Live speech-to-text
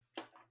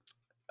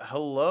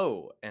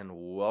Hello and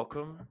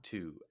welcome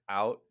to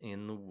Out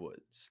in the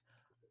Woods.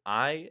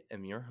 I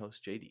am your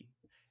host, JD,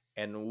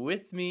 and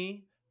with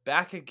me,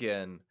 back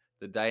again,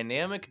 the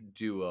dynamic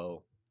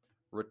duo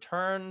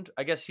returned.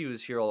 I guess he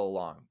was here all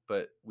along,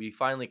 but we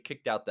finally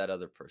kicked out that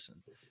other person.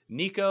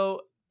 Nicco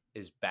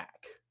is back.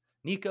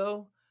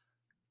 Nicco,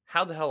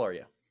 how the hell are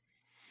you?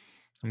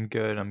 I'm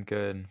good. I'm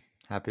good.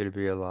 Happy to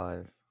be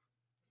alive.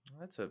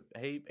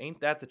 Hey, ain't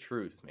that the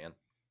truth, man?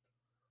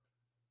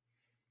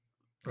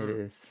 It Mm.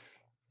 is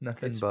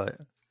nothing It's but.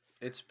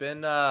 it's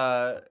been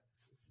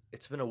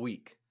it's been a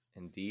week,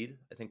 indeed.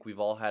 I think we've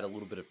all had a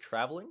little bit of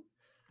traveling,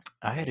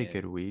 I had a and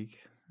good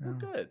week. well, No,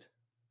 good.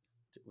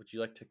 Would you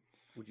like to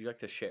Would you like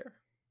to share?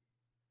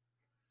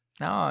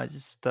 no, I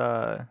just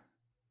um,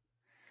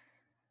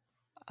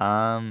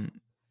 I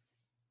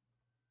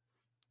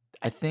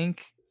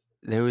think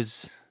there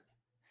was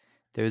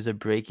there was a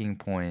breaking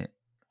point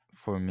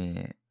for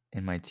me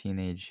in my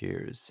teenage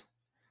years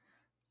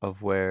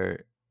of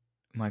where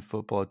my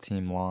football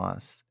team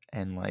lost,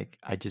 and like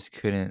I just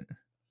couldn't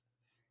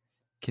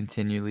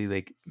continually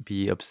like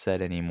be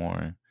upset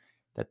anymore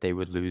that they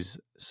would lose.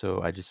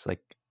 So I just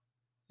like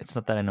it's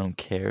not that I don't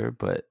care,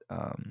 but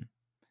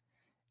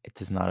it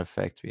does not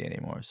affect me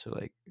anymore. So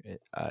like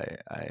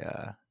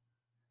I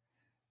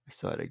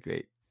still had a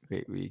great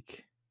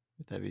week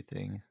with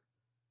everything.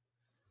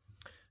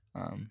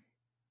 Um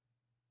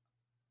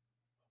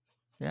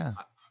yeah,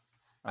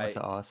 I went I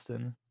to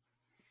Austin.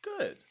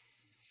 Good.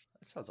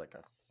 That sounds like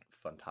a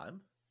fun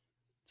time.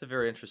 It's a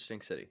very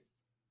interesting city,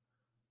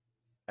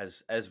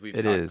 as we've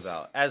It talked is.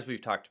 about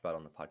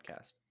on the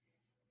podcast.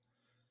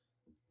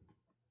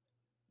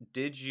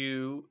 Did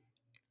you?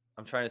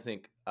 I'm trying to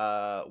think.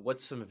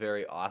 What's some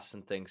very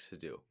Austin things to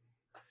do?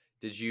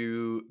 Did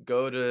you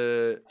go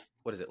to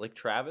what is it, Lake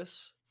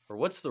Travis, or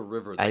what's the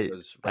river that I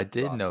goes I right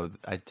through did Austin? know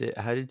I did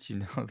how did you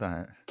know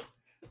that?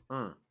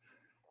 Hmm.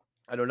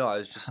 I don't know.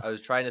 I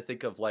was trying to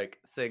think of like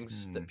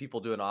things Hmm. that people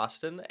do in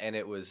Austin, and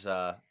it was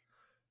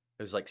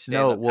like stand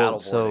No, up well, paddleboarding.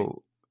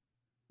 so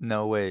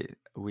no wait,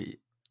 we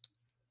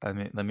I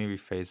mean let me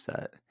rephrase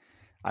that.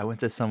 I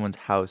went to someone's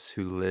house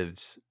who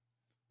lives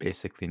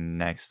basically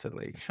next to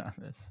Lake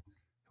Travis.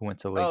 Who went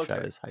to Oh, Lake okay,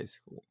 Travis High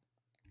School.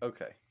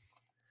 okay.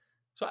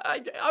 So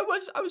I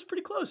was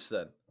pretty close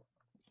then.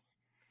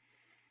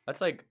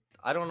 That's like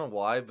I don't know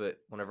why, but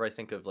whenever I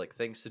think of like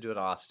things to do in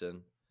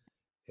Austin,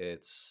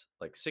 it's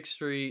like Sixth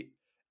Street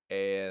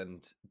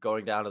and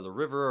going down to the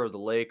river or the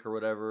lake or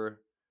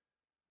whatever,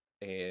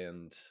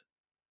 and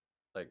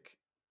like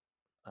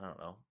I don't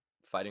know,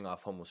 fighting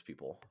off homeless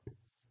people.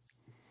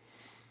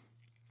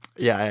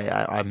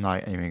 Yeah, I'm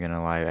not even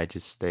gonna lie. I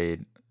just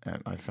stayed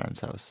at my friend's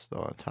house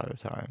the entire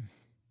time.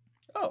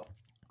 Oh,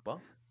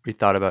 well, We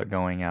thought about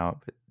going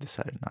out, but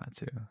decided not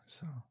to.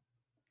 So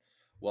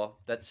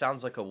that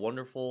sounds like a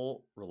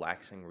wonderful,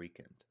 relaxing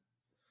weekend.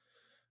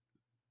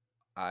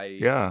 I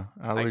yeah,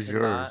 how I was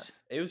cannot. yours?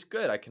 It was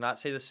good. I cannot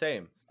say the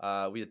same.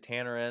 We had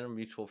Tanner and a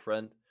mutual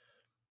friend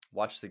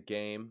watch the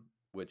game,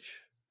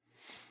 which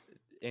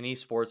in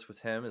esports with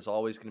him is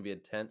always going to be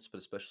intense, but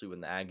especially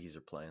when the Aggies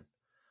are playing.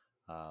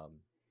 Um,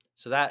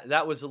 so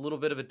that was a little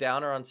bit of a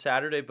downer on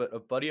Saturday, but a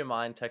buddy of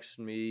mine texted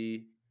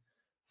me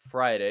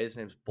Friday. His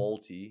name's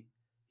Bolty. He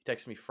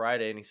texted me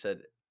Friday and he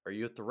said, "Are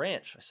you at the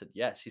ranch?" I said,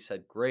 "Yes." He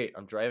said, "Great.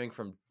 I'm driving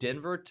from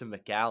Denver to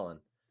McAllen.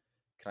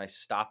 Can I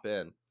stop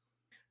in?"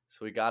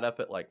 So we got up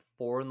at like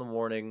 4 in the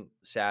morning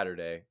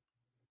Saturday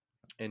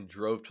and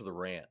drove to the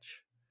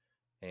ranch.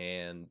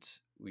 And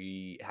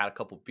we had a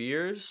couple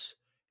beers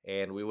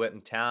and we went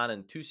in town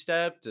and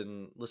two-stepped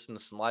and listened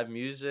to some live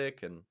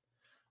music and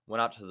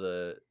went out to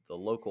the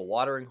local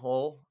watering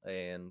hole,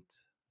 and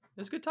it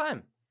was a good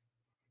time.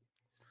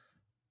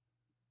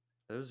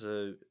 It was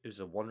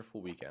a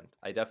wonderful weekend.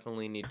 I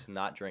definitely need to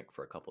not drink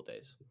for a couple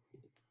days.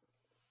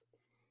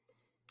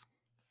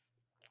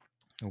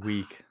 A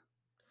week.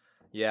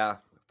 Yeah,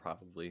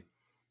 probably.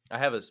 I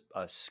have a I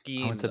went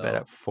scheme to bed though.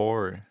 at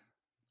 4.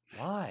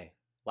 Why?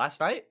 Last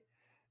night?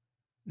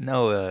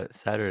 No,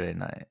 Saturday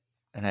night,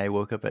 and I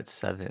woke up at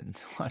 7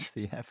 to watch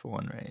the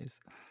F1 race.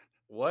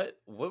 What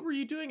were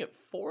you doing at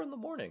 4 in the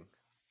morning?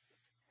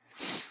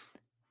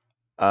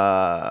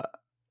 Uh,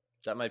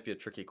 That might be a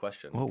tricky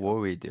question, what Nico. were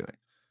we doing?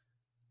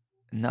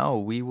 No,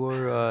 we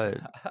were.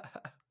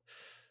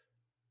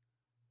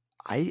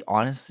 I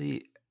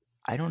honestly,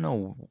 I don't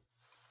know.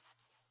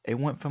 It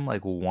went from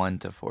like 1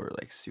 to 4,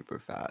 like super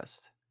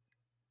fast.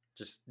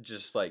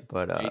 just like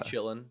But Jay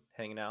chilling,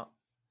 hanging out.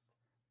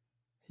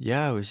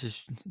 yeah, I was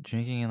just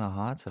drinking in the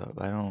hot tub.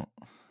 I don't.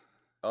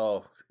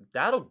 Oh,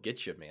 that'll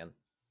get you, man.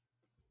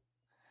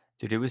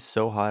 Dude, it was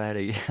so hot I had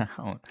to get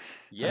out.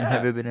 I've Yeah,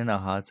 never been in a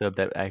hot tub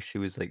that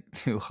actually was like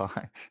too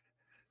hot.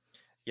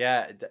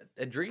 yeah.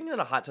 Drinking in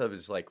a hot tub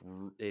is like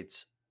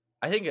it's.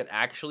 I think it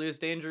actually is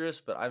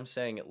dangerous, but I'm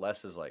saying it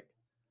less is like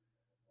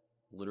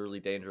literally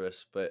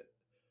dangerous. But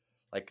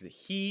like the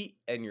heat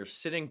and you're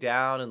sitting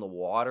down in the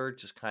water,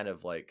 just kind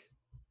of like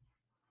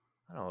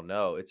I don't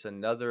know. It's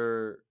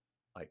another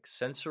like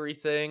sensory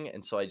thing,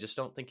 and so I just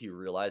don't think you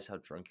realize how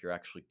drunk you're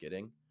actually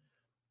getting.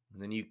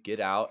 and then you get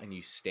out and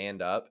you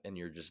stand up and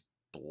you're just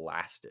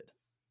blasted.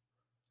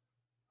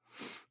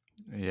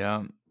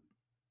 Yeah.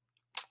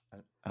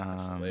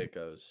 That's the way it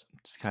goes.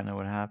 It's kind of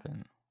what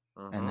happened.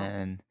 And Uh-huh.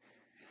 then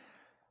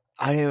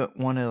I didn't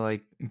want to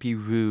like be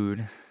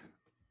rude,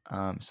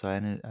 so I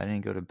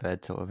didn't go to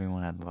bed till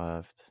everyone had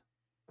left,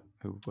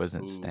 who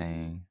wasn't Ooh.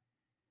 staying.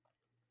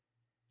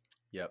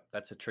 Yep,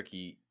 that's a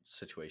tricky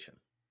situation.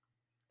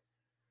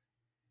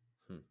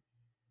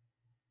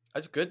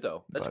 That's good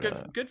though. That's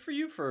But good for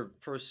you for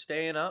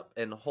staying up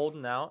and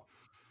holding out.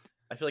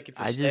 I feel like if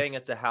you're I staying at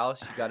just the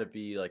house, you got to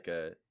be like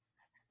a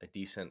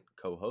decent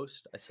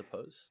co-host, I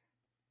suppose,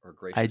 or a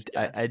gracious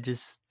I guest.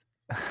 just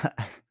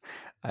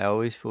I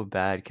always feel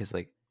bad because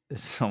like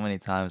there's so many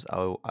times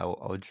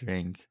I'll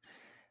drink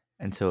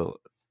until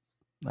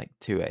like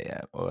 2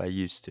 a.m. or I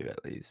used to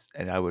at least,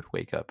 and I would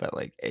wake up at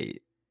like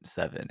 8,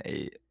 7,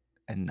 8,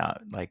 and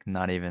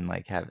not even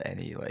like have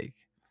any like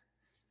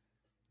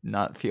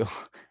not feel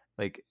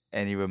like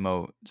any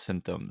remote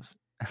symptoms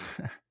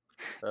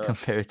Uh,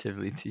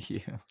 comparatively to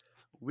you.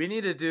 we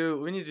need to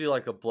do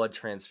like a blood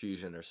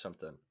transfusion or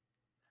something.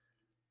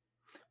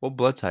 What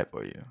blood type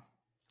are you?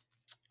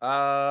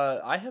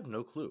 I have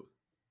no clue.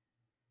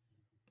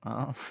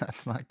 Oh,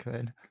 that's not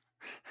good.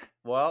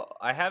 Well,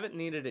 I haven't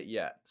needed it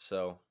yet,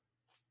 so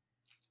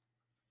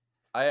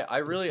I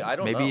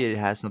don't Maybe know. it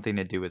has something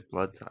to do with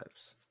blood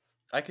types.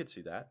 I could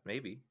see that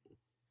maybe.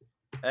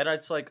 And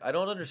it's like I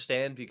don't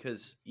understand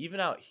because even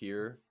out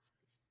here,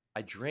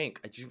 I drink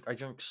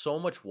so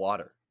much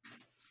water.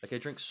 Like I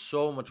drink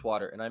so much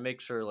water, and I make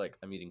sure like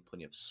I'm eating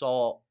plenty of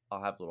salt.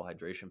 I'll have little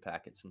hydration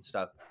packets and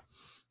stuff,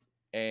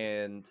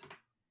 and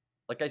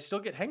like I still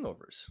get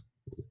hangovers,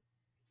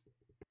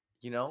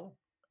 you know.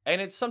 And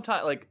it's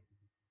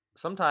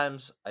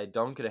sometimes I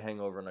don't get a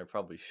hangover, and I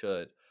probably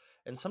should.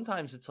 And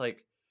sometimes it's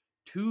like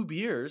 2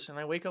 beers, and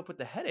I wake up with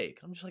a headache.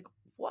 I'm just like,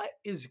 what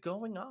is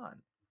going on?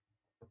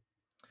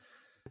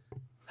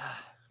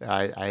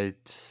 I I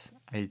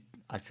I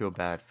I feel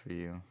bad for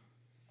you.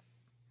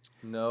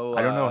 No,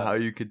 I don't know how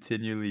you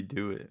continually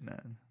do it,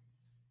 man.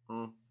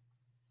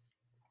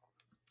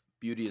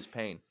 beauty is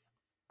pain.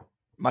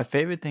 My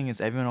favorite thing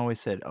is everyone always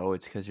said, "Oh,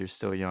 it's because you're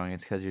still young.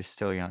 It's because you're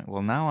still young."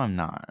 Well, now I'm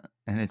not,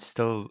 and it's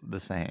still the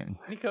same.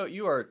 Nicco,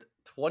 you are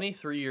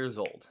 23 years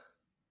old.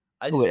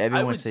 But I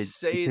everyone would said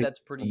say that's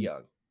pretty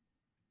young.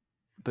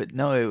 but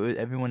no,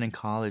 everyone in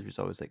college was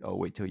always like, "Oh,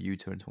 wait till you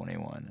turn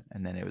 21,"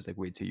 and then it was like,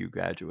 "Wait till you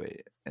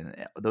graduate," and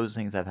those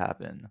things have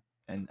happened,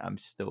 and I'm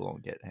still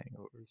don't get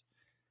hangovers.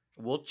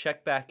 We'll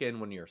check back in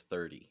when you're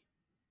 30,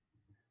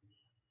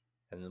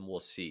 and then we'll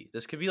see.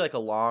 This could be like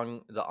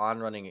the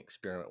on-running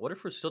experiment. What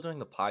if we're still doing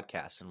the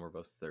podcast and we're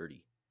both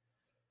 30?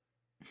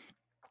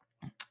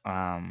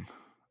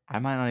 I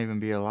might not even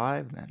be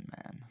alive then,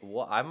 man.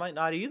 Well, I might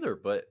not either,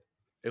 but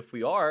if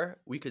we are,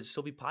 we could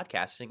still be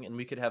podcasting, and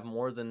we could have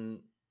more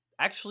than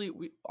actually.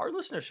 Our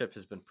listenership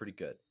has been pretty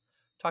good.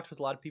 Talked with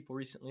a lot of people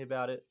recently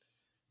about it,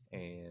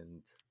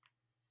 and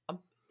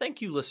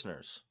thank you,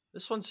 listeners.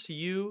 This one's to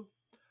you.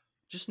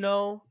 Just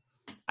know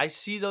I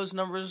see those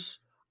numbers.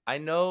 I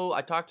know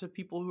I talk to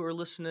people who are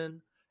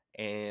listening,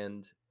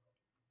 and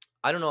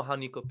I don't know how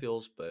Nicco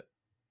feels, but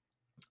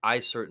I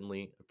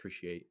certainly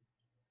appreciate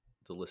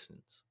the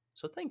listens.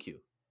 So thank you.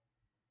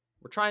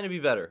 We're trying to be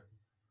better.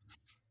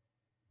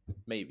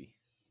 Maybe.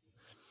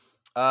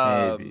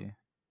 Um, Maybe.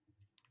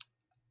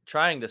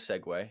 trying to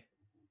segue.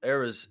 There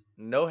was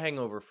no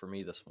hangover for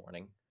me this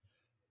morning.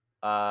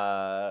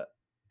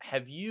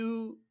 Have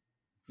you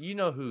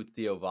know who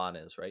Theo Von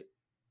is, right?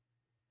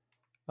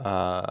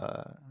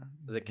 The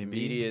Maybe.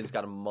 comedian's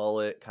got a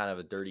mullet, kind of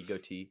a dirty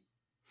goatee.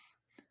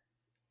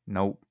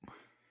 Nope.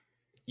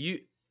 You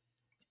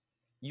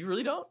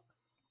really don't?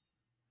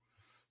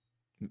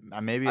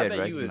 Maybe I I'd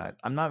bet you would. recognize.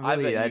 I'm not I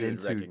really bet that you would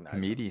into recognize him.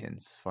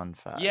 comedians. Fun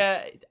fact.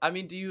 Yeah, I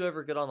mean, do you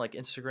ever get on like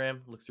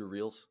Instagram, look through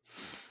reels?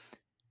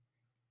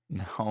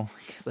 No,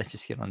 because I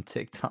just get on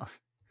TikTok.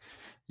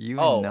 You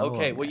would Oh, know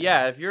okay. him, Well, man.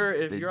 yeah. If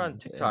you're on And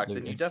TikTok, the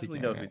then you definitely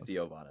know Instagram who reels.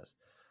 Theo Von is.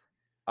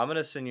 I'm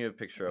gonna send you a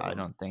picture of I him,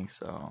 don't think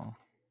so.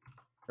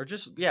 or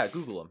just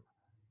Google him.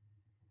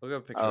 Look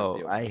up a picture of Oh,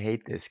 Theo I Von.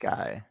 hate this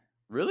guy.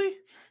 Really?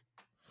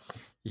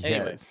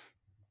 Anyway, Yes.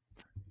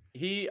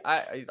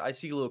 I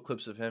see little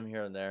clips of him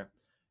here and there,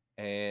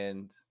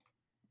 and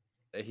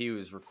he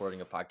was recording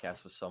a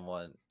podcast with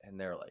someone, and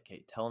they're like,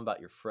 "Hey, tell him about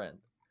your friend."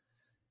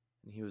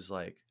 And he was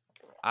like,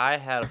 "I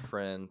had a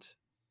friend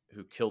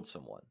who killed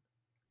someone,"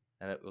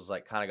 and it was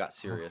like kind of got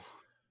serious.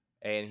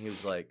 And he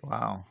was like,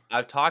 Wow.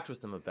 "I've talked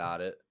with him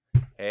about it,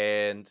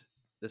 and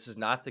this is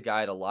not the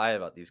guy to lie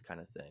about these kind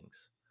of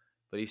things."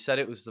 But he said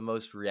it was the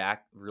most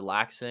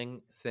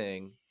relaxing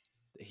thing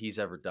that he's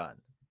ever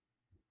done.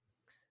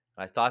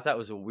 I thought that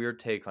was a weird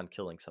take on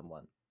killing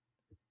someone.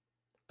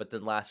 But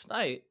then last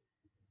night,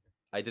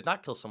 I did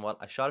not kill someone.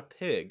 I shot a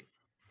pig,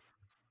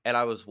 and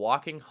I was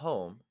walking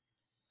home,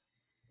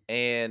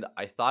 and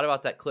I thought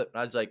about that clip,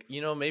 and I was like,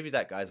 maybe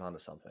that guy's onto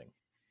something.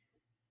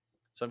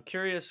 So I'm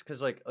curious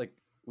because like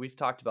we've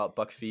talked about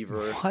buck fever.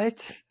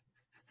 What?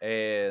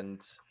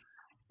 And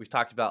we've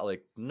talked about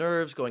like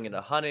nerves going into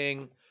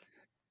hunting.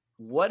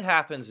 what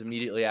happens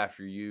immediately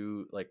after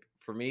you, like,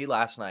 for me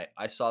last night,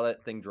 I saw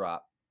that thing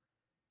drop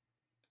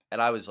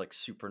and I was like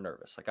super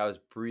nervous. Like I was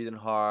breathing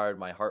hard,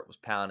 my heart was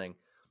pounding.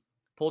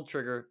 Pulled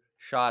trigger,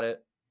 shot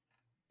it,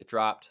 it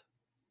dropped,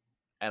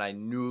 and I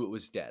knew it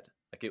was dead.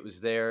 Like it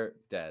was there,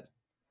 dead.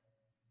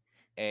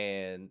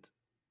 And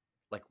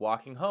like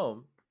walking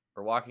home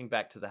or walking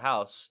back to the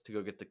house to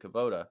go get the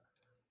Kubota,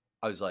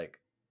 I was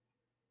like,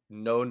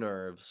 no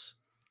nerves,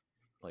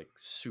 like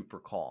super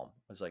calm.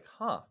 I was like,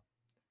 huh,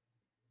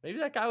 maybe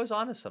that guy was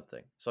onto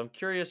something. So I'm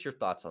curious your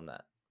thoughts on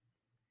that.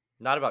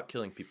 Not about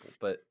killing people,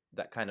 but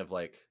that kind of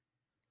like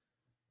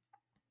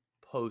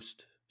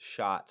post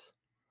shot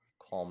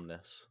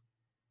calmness.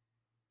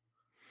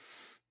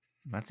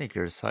 I think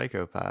you're a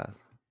psychopath.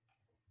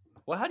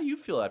 Well, how do you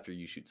feel after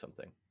you shoot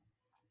something?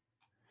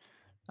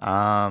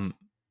 Um,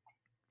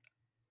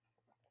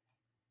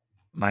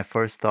 my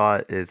first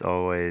thought is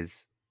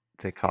always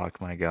to cock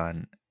my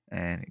gun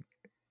and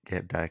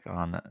get back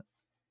on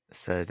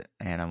said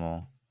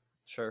animal.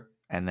 Sure.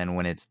 And then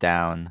when it's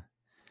down,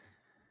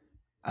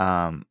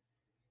 um,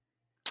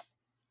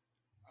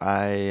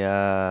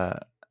 I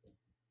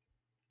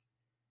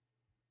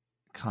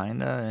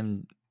kind of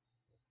am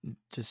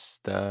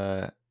just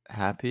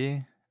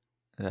happy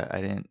that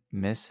I didn't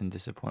miss and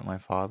disappoint my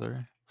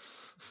father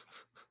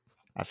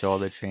after all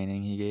the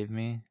training he gave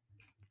me.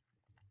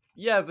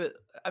 Yeah, but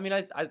I mean,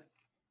 I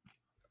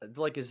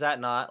like, is that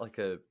not like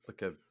a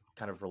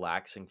kind of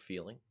relaxing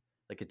feeling?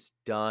 Like it's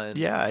done,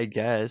 Yeah, I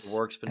the guess.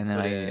 work's been And then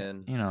put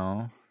in,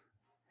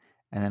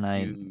 and then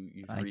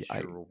you've I, reached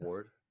I, your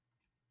reward,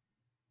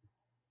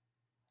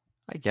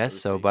 I so guess to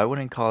so, speak. but I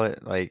wouldn't call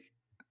it like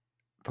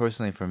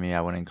personally for me.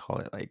 I wouldn't call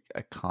it like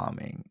a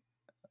calming,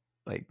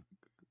 like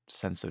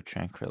sense of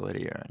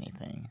tranquility or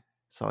anything.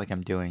 It's not like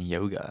I'm doing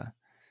yoga.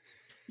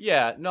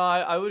 Yeah, no,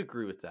 I would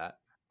agree with that.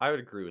 I would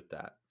agree with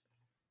that.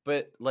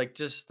 But like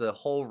just the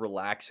whole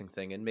relaxing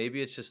thing, and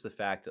maybe it's just the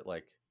fact that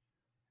like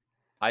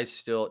I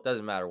still, it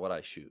doesn't matter what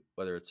I shoot,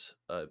 whether it's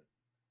a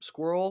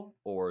squirrel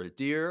or a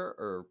deer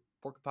or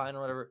porcupine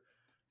or whatever.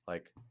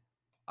 Like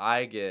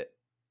I get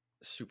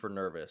super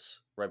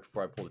nervous right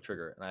before I pull the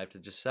trigger, and I have to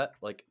just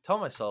tell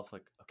myself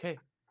like, okay,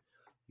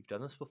 you've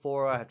done this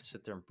before. I have to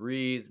sit there and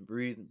breathe,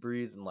 breathe,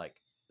 breathe, and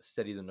like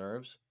steady the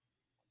nerves.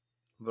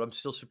 But I'm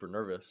still super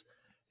nervous,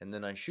 and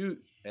then I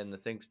shoot, and the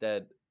thing's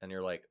dead, and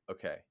you're like,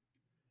 okay,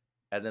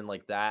 and then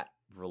like that,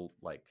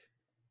 like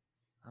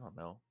I don't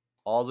know,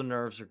 all the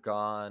nerves are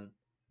gone.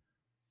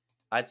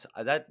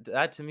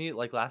 That to me,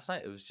 like last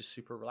night, it was just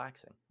super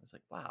relaxing. I was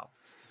like, wow,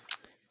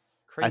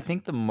 I crazy.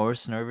 think the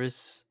most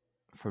nervous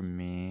for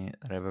me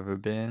that I've ever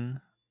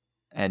been,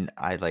 and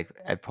I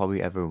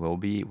probably ever will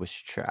be, was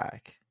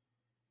track.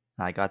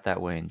 I got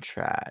that way in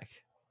track,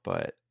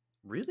 but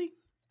Really?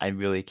 I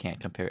really can't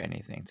compare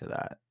anything to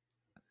that.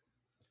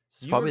 So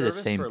it's You were probably the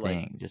nervous same for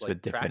thing, just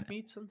with track different.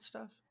 meets and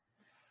stuff,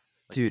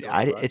 like Dude, going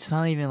to run. it's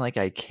not even like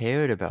I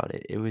cared about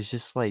it. It was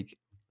just like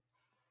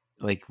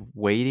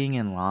waiting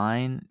in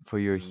line for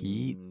your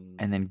heat Mm,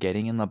 and then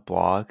getting in the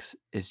blocks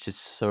is just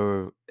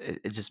so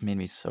it just made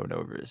me so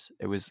nervous.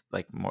 It was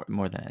like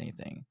more than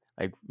anything.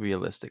 Like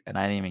realistic, and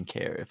I didn't even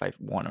care if I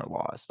won or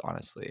lost,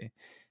 honestly.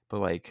 But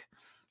like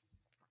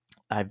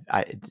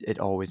it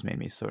always made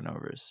me so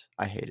nervous.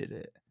 I hated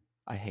it.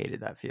 I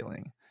hated that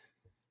feeling.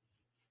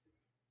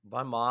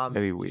 my mom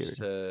Very used weird.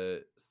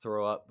 to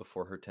throw up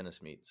before her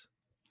tennis meets.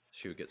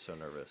 She would get so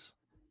nervous.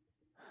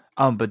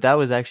 But that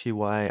was actually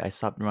why I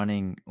stopped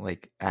running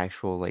like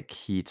actual like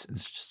heats and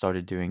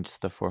started doing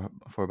just the four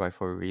by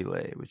four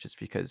relay, which is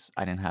because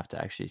I didn't have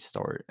to actually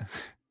start.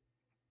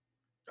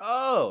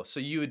 Oh, so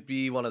you would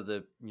be one of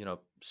the,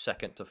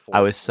 second to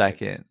I was fourth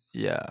legs. second,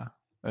 yeah,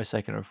 or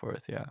second or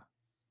fourth, yeah.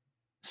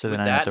 So then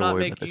Would I didn't have that to not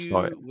worry about make the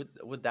start. you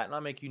would that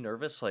not make you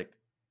nervous, like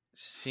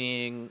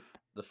seeing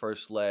the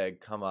first leg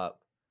come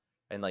up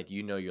and like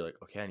you're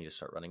like, okay, I need to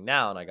start running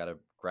now and I gotta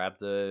grab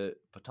the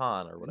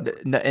baton or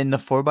whatever. In the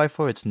four by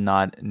four, it's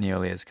not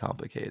nearly as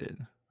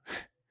complicated.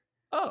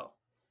 Oh,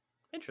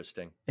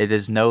 interesting. It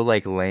is no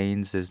like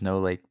lanes. There's no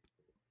like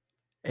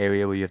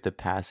area where you have to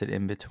pass it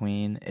in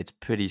between. It's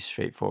pretty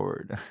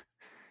straightforward.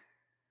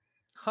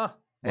 Huh.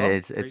 And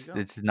Well, there you go.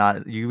 it's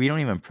not you. We don't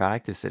even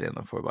practice it in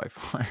the four by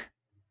four.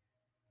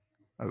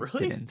 I Really?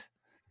 didn't.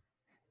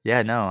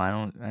 Yeah, no, I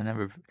don't. I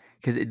never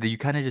because you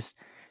kind of just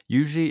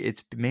usually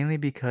it's mainly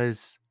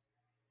because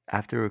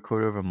after a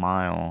quarter of a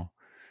mile,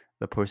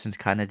 the person's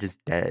kind of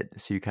just dead.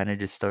 So you kind of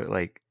just start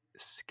like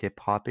skip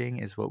hopping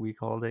is what we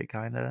called it,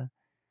 kind of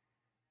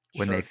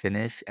when they Sure.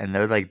 finish, and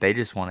they're like they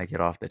just want to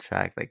get off the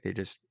track, like they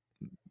just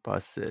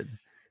busted,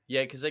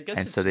 Yeah, because I guess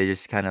and so they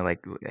just kind of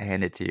like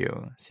hand it to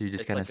you. So you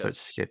just it's kind of like a start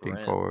skipping sprint,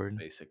 forward.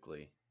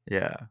 basically.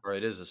 Yeah, Or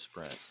it is a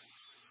sprint.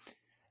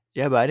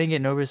 yeah, but I didn't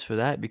get nervous for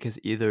that because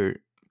either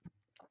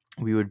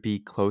we would be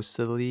close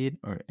to the lead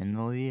or in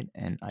the lead,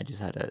 and I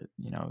just had to,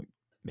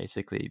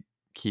 basically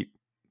keep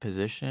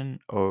position,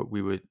 or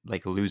we would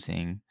like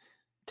losing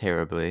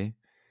terribly,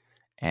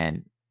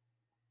 and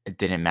it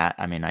didn't matter.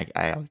 I mean,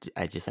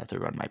 I just have to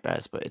run my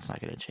best, but it's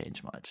not going to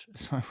change much.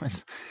 So it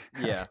was,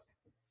 Yeah.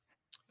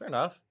 Fair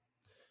enough.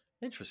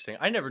 Interesting.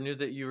 I never knew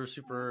that you were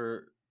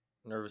super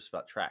nervous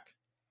about track,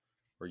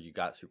 or you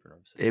got super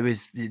nervous at It track.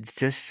 was it's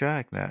just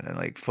track, man. And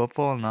like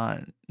football,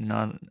 not.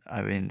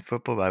 I mean,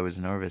 football, I was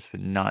nervous, but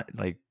not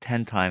like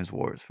 10 times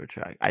worse for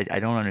track. I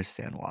don't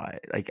understand why.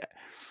 Like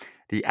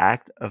the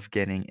act of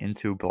getting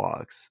into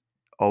blocks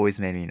always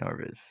made me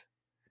nervous.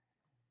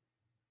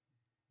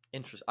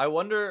 Interesting. I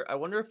wonder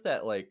if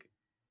that like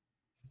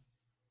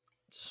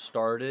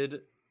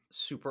started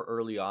super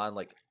early on.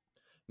 Like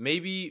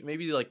maybe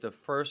like the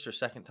first or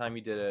second time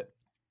you did it,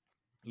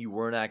 you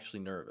weren't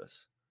actually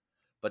nervous,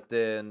 but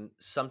then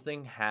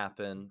something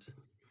happened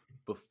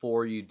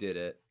before you did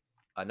it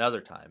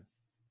another time,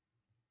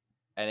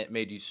 and it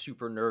made you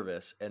super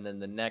nervous. And then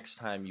the next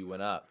time you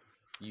went up,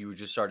 you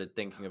just started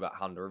thinking about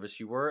how nervous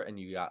you were, and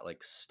you got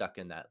like stuck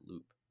in that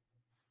loop.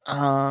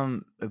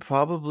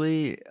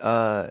 Probably.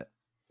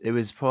 It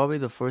was probably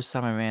the first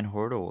time I ran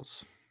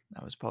hurdles.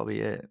 That was probably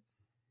it.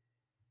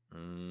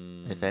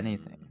 If Mm.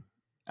 anything,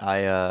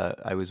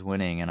 I was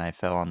winning and I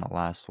fell on the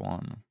last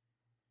one.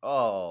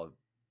 Oh,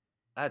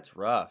 that's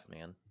rough,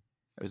 man.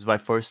 It was my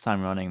first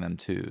time running them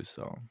too,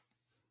 so.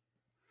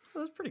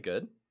 That's pretty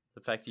good.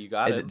 The fact that you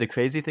got And in. the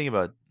crazy thing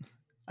about,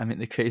 I mean,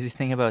 the crazy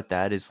thing about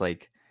that is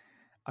like,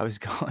 I was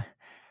going,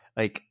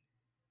 like,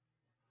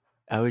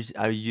 I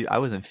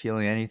wasn't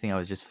feeling anything. I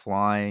was just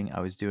flying. I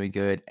was doing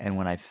good, and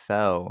when I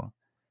fell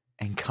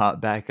and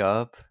got back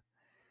up,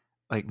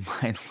 like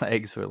my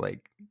legs were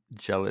like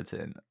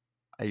gelatin.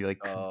 I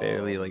like could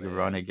barely Oh like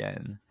run man.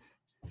 again.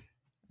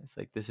 It's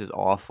like this is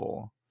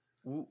awful.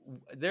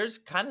 There's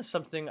kind of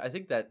something I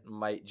think that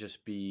might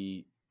just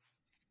be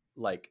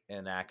like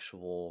an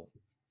actual,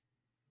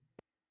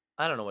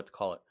 I don't know what to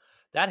call it.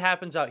 That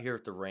happens out here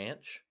at the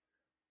ranch.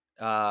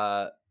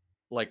 Uh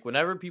like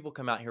whenever people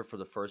come out here for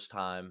the first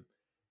time,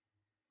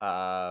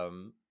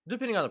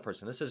 depending on the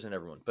person, this isn't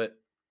everyone,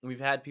 but we've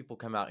had people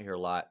come out here a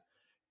lot,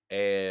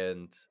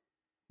 and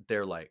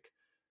they're like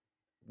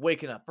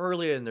waking up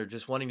early and they're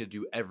just wanting to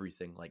do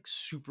everything, like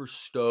super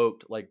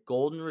stoked, like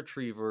golden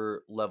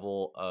retriever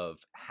level of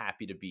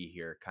happy to be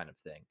here kind of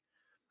thing,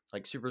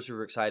 like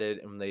super excited,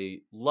 and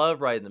they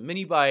love riding the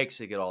mini bikes,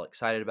 they get all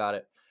excited about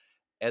it,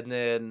 and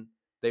then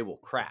they will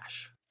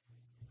crash,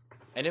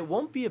 and it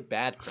won't be a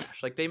bad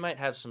crash, like they might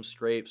have some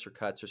scrapes or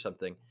cuts or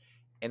something,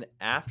 and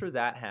after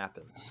that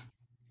happens,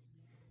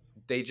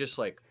 they just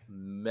like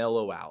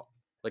mellow out,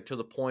 like to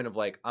the point of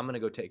like, I'm gonna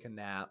go take a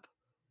nap,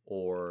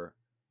 or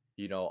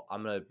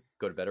I'm gonna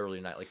go to bed early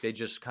tonight, like they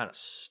just kind of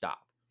stop.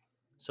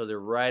 So they're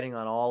riding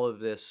on all of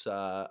this,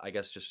 I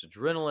guess, just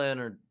adrenaline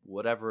or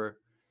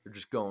whatever. They're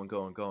just going,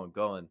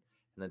 and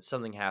then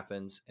something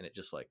happens, and it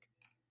just like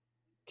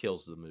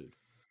kills the mood.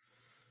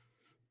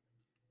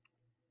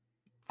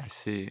 I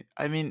see.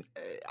 I mean,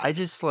 I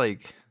just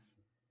like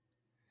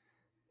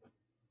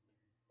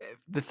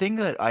the thing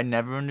that I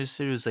never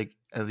understood was like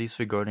at least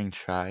regarding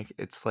track,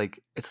 it's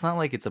like it's not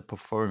like it's a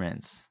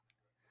performance.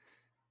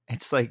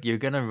 It's like you're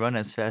gonna run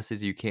as fast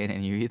as you can,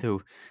 and you either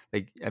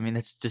like I mean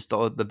that's just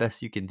all the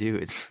best you can do.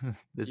 It's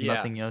there's Yeah,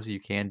 nothing else you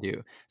can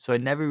do. So I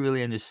never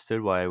really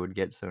understood why I would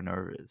get so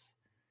nervous.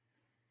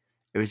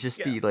 It was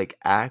just yeah. the like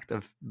act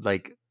of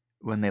like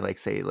when they like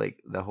say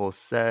like the whole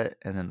set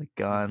and then the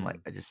gun. Hmm.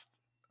 Like I just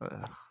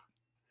ugh.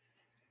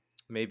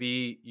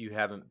 Maybe you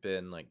haven't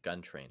been like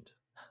gun trained.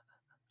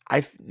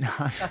 I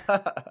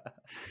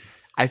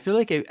I feel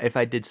like if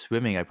I did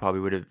swimming, I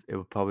probably would have. It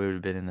would probably would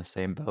have been in the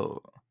same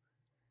boat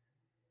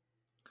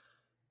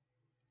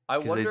I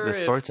because wonder the if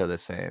sorts are the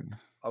same.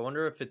 I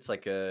wonder if it's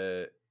like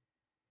an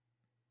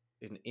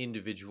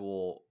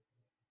individual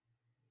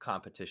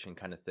competition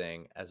kind of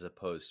thing as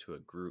opposed to a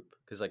group,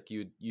 because like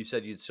you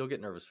said you'd still get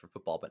nervous for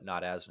football but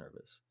not as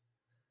nervous,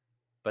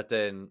 but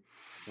then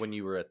when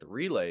you were at the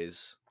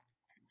relays,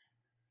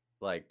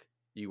 like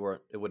you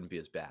weren't, it wouldn't be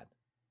as bad.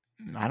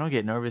 I don't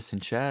get nervous in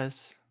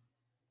chess.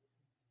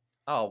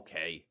 Oh,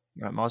 okay.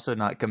 I'm also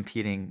not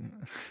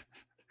competing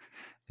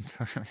in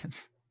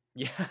tournaments.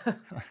 Yeah.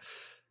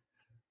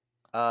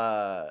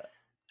 I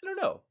don't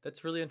know,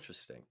 that's really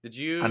interesting. Did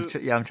you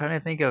Yeah, I'm trying to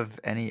think of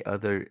any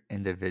other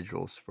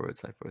individual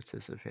sports I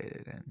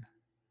participated in.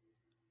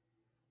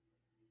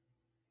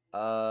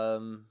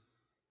 um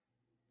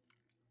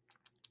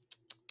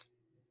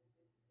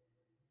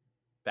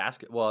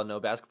well, no,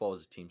 basketball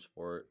was a team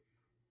sport,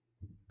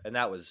 and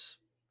that was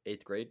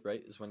eighth grade,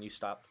 right, is when you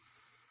stopped,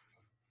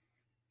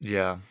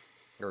 Yeah,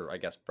 or I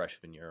guess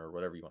freshman year or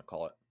whatever you want to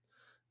call it.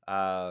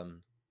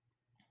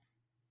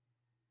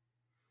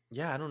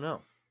 Yeah, I don't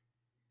know.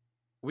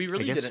 We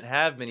I really guess. didn't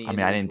have many I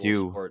mean, I didn't individual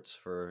do. sports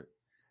for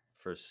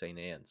St.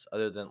 Anne's,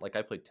 other than like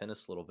I played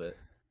tennis a little bit.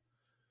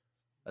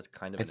 That's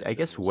kind of an I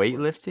guess individual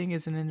sport. weightlifting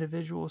is an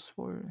individual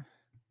sport.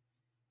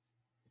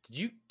 Did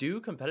you do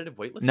competitive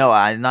weightlifting? No,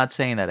 I'm not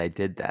saying that I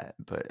did that,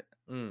 but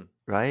Mm,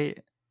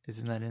 right?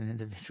 Isn't that an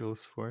individual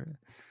sport?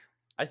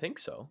 I think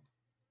so.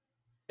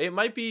 It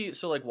might be,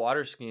 so like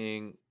water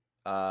skiing.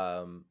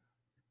 Um,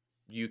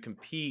 you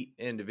compete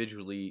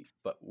individually,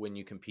 but when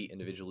you compete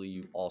individually,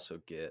 you also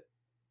get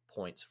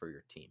points for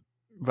your team.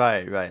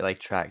 Right, right. Like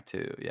track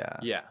too.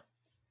 Yeah. Yeah,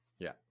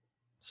 yeah.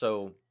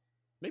 So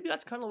Maybe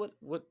that's kind of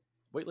what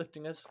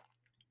weightlifting is.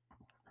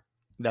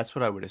 That's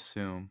what I would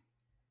assume.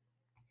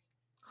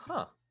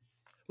 Huh.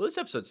 Well, this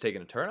episode's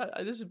taken a turn.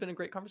 This has been a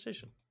great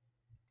conversation.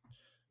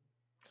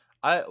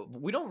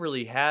 We don't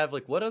really have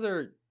like what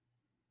other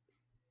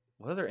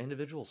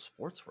individual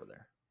sports were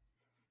there?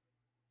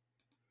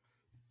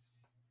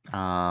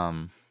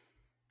 I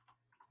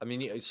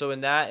mean, so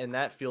in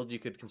that field, you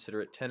could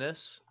consider it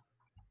tennis,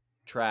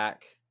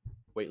 track,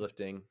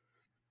 weightlifting,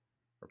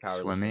 or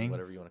powerlifting, Swimming,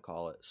 whatever you want to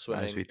call it.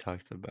 Swimming, as we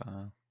talked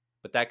about.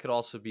 but that could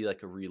also be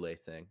like a relay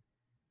thing.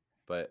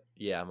 But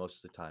yeah,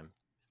 most of the time.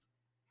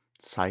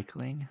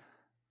 Cycling,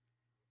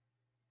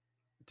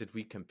 Did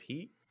we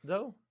compete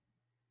though?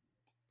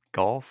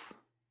 golf.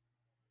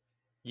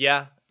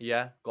 Yeah,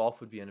 golf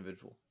would be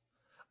individual.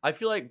 I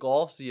feel like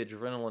golf, the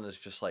adrenaline is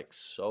just like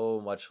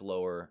so much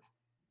lower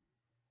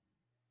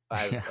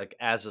as Yeah,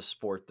 as a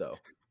sport though.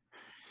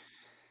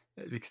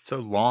 it's so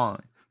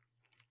long.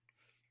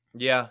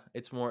 Yeah,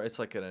 it's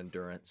like an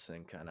endurance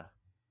thing kind of.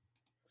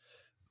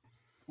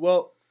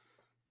 Well,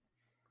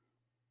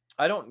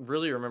 I don't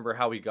really remember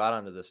how we got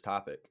onto this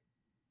topic.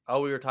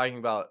 Oh, we were talking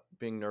about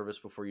being nervous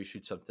before you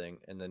shoot something,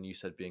 and then you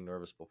said being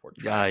nervous before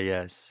trying.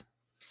 Yes.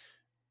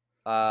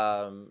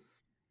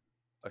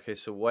 Okay,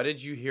 so what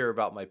did you hear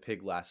about my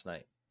pig last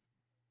night?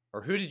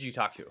 Or who did you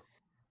talk to?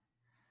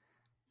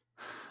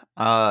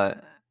 I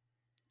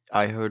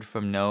heard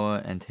from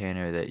Noah and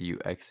Tanner that you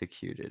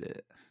executed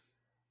it.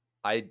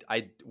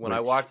 When I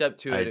walked up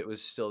to it, it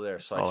was still there,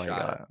 That's so all I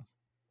shot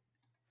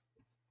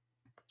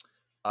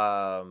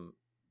it.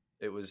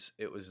 It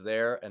was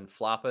there and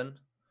flopping,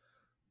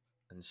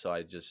 and so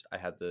I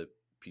had the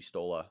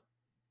pistola,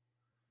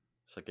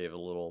 so I gave it a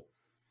little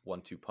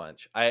 1-2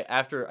 punch.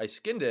 After I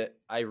skinned it,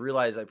 I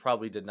realized I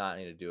probably did not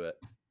need to do it,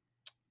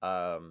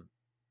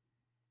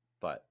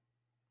 but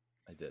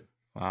I did.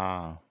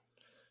 Wow.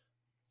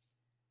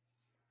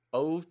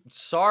 Oh,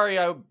 sorry,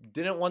 I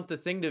didn't want the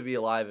thing to be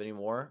alive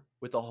anymore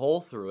with a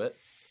hole through it.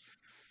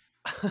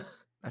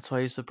 That's why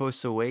you're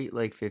supposed to wait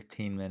like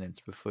 15 minutes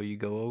before you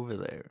go over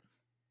there.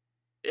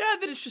 Yeah,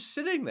 then it's just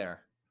sitting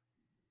there.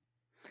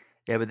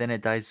 Yeah, but then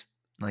it dies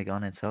like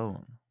on its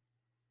own.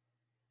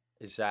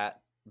 Is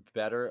that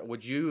better?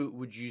 Would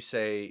you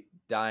say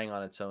dying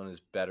on its own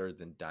is better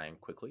than dying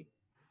quickly?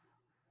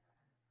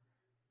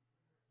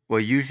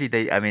 Well, usually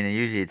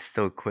it's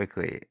still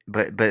quickly,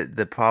 but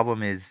the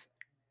problem is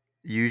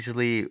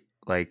usually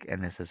like,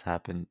 and this has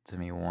happened to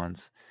me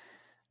once,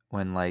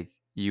 when like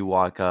you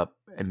walk up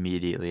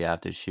immediately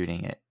after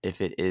shooting it,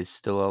 if it is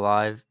still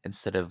alive,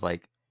 instead of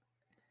like,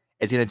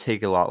 it's gonna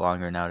take a lot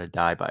longer now to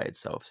die by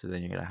itself, so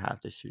then you're gonna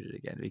have to shoot it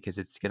again because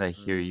it's gonna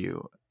hear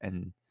you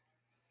and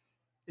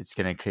it's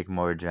gonna kick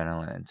more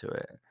adrenaline into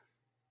it.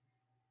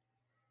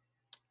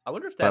 I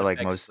wonder if that But like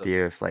affects most the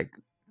deer, if like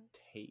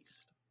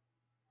taste.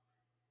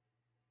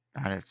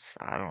 I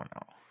don't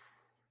know.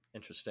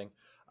 Interesting.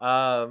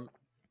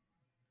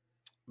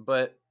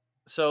 But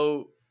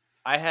so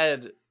I've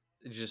had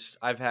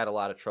a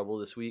lot of trouble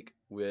this week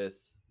with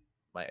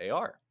my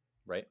AR,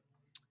 right?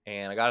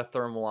 And I got a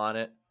thermal on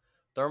it.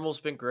 Thermal's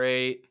been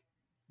great.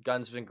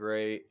 Gun's been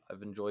great.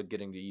 I've enjoyed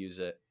getting to use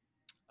it.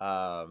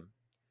 And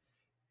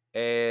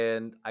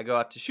I go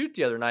out to shoot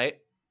the other night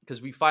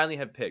because we finally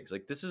have pigs.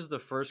 Like, this is the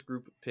first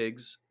group of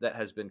pigs that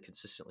has been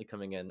consistently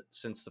coming in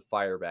since the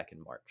fire back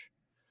in March.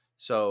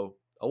 So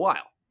a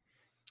while.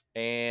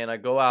 And I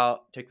go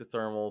out, take the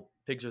thermal.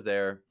 Pigs are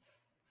there.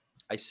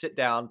 I sit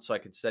down so I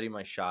can steady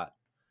my shot.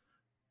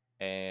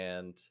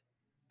 And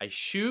I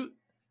shoot,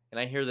 and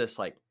I hear this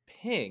like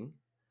ping.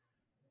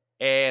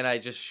 And I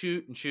just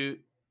shoot and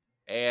shoot.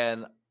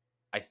 And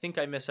I think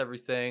I miss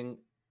everything.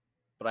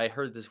 But I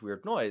heard this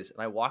weird noise.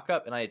 And I walk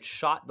up, and I had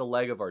shot the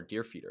leg of our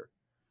deer feeder.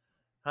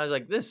 I was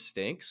like, this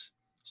stinks.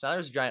 So now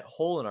there's a giant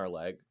hole in our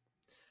leg.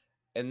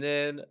 And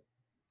then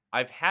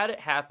I've had it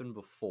happen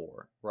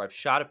before where I've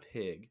shot a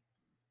pig.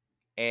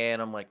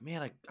 And I'm like,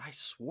 man, I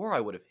swore I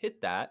would have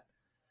hit that.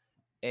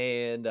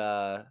 And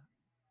I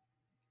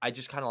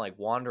just kind of like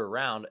wander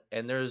around,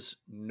 and there's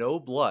no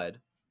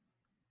blood,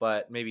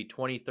 but maybe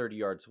 20, 30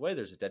 yards away,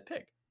 there's a dead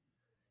pig.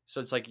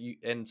 So it's like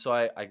so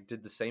I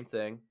did the same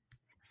thing,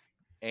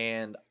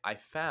 and I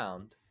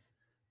found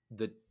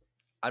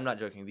I'm not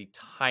joking, the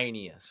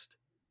tiniest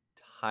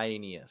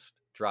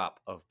drop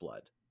of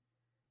blood.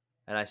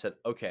 And I said,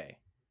 okay,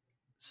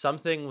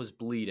 something was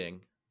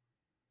bleeding.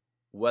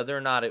 Whether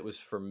or not it was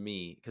for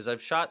me, because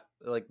I've shot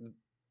like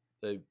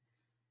the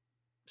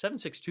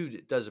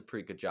 7.62 does a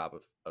pretty good job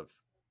of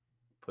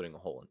putting a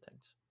hole in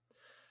things.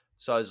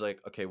 So I was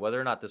like, okay,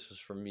 whether or not this was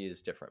for me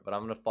is different, but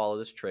I'm going to follow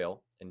this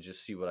trail and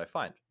just see what I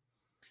find.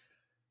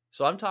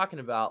 So I'm talking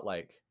about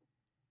like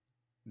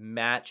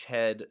match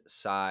head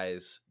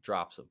size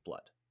drops of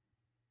blood,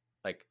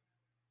 like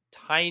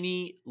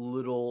tiny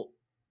little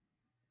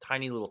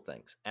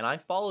things. And I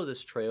follow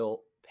this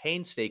trail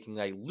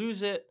painstakingly. I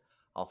lose it.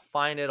 I'll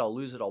find it. I'll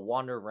lose it. I'll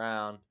wander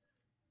around.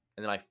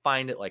 And then I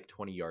find it like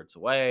 20 yards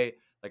away.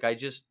 Like, I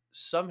just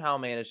somehow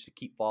managed to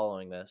keep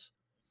following this.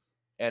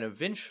 And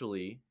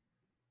eventually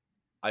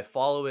I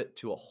follow it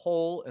to a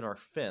hole in our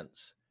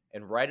fence.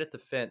 and right at the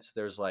fence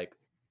there's like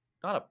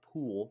not a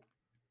pool,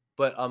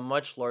 but a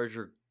much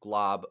larger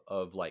glob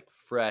of like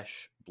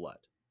fresh blood.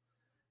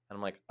 And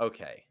I'm like,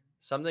 okay,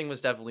 something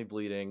was definitely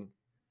bleeding.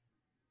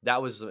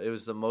 It was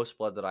the most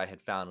blood that I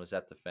had found was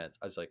at the fence.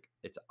 I was like,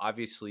 it's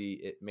obviously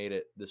it made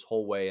it this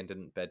whole way and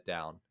didn't bed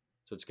down,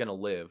 so it's gonna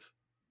live.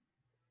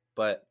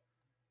 But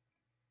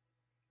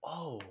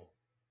oh,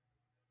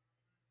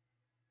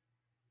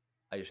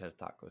 I just had a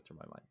thought go through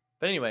my mind.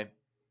 But anyway,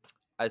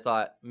 I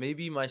thought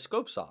maybe my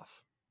scope's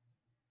off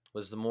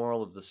was the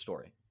moral of the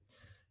story.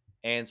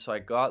 And so I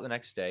go out the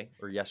next day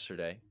or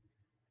yesterday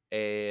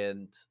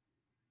and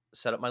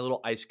set up my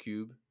little ice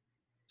cube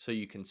so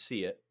you can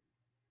see it.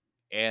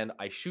 And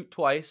I shoot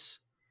twice,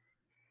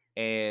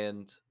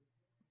 and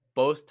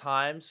both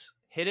times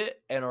hit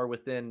it and are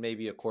within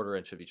maybe a quarter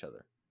inch of each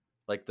other.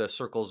 Like the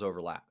circles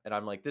overlap. And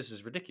I'm like, this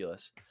is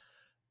ridiculous.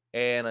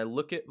 And I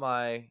look at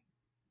my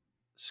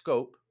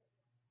scope,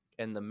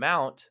 and the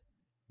mount,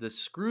 the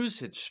screws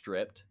had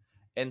stripped.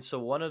 And so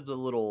one of the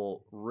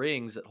little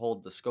rings that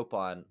hold the scope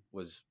on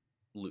was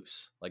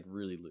loose, like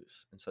really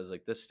loose. And so I was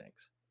like, this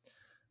stinks.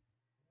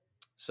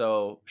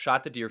 So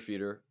shot the deer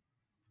feeder,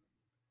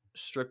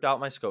 stripped out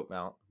my scope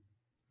mount,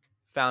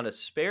 found a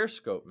spare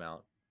scope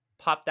mount,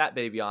 popped that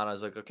baby on. I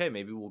was like, okay,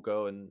 maybe we'll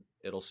go and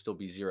it'll still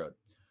be zeroed.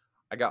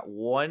 I got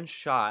one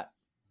shot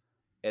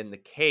and the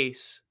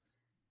case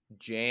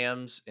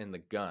jams in the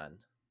gun.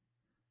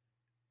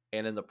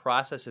 And in the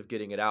process of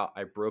getting it out,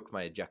 I broke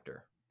my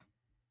ejector.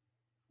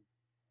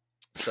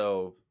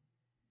 So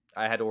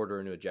I had to order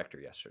a new ejector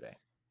yesterday.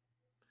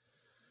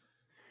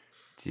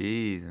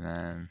 Jeez,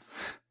 man.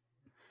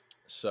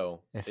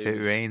 So if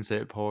it rains,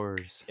 it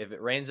pours. If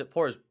it rains, it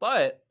pours.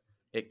 But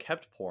it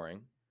kept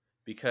pouring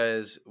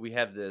because we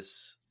have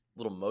this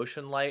little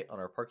motion light on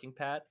our parking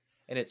pad.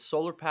 And it's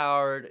solar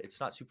powered.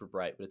 It's not super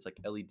bright, but it's like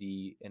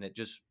LED. And it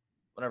just,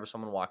 whenever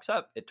someone walks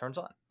up, it turns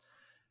on.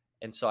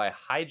 And so I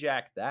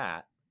hijacked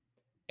that.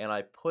 And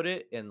I put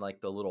it in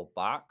like the little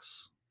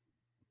box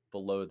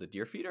below the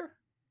deer feeder.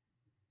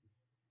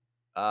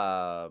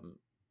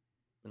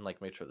 And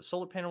like made sure the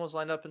solar panel was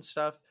lined up and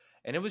stuff.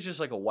 And it was just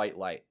like a white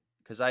light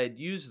because I had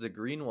used the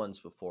green ones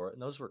before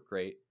and those were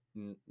great.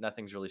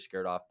 Nothing's really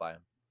scared off by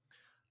them.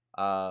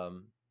 So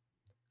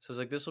I was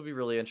like, this will be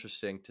really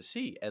interesting to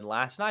see. And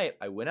last night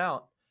I went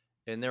out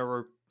and there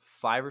were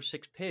 5 or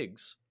 6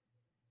 pigs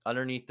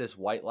underneath this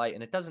white light,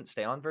 and it doesn't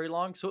stay on very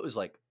long. So it was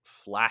like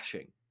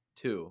flashing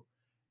too.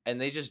 And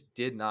they just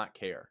did not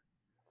care.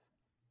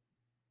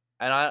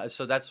 And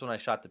so that's when I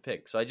shot the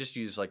pig. So I just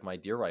used like my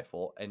deer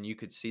rifle, and you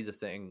could see the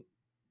thing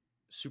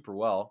super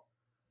well.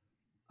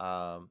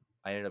 I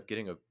ended up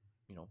getting a,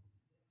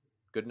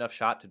 good enough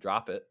shot to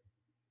drop it.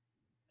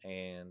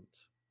 And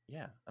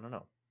yeah, I don't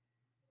know.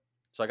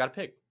 So I got a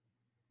pig.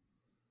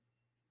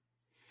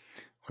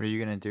 What are you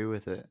gonna do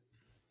with it?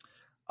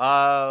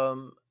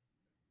 So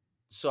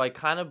I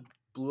kind of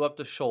blew up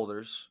the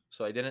shoulders.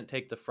 So I didn't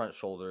take the front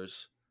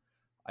shoulders.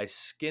 I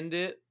skinned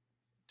it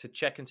to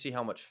check and see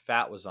how much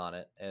fat was on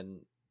it,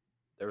 and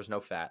there was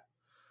no fat.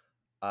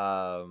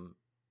 And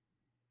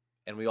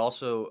we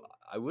also,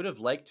 I would have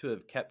liked to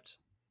have kept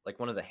like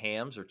one of the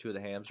hams or 2 of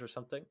the hams or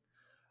something.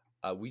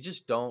 We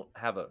just don't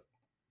have a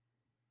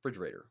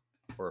refrigerator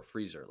or a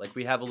freezer. Like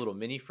we have a little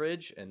mini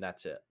fridge and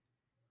that's it.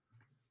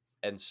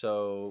 And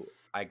so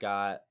I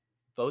got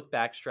both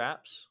back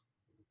straps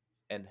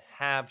and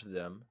halved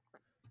them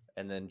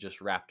and then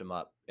just wrapped them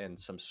up in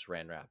some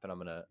saran wrap, and I'm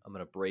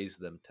gonna braise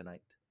them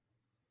tonight.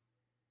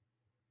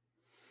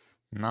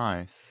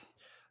 Nice.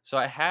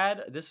 So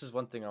this is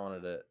one thing I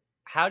wanted to.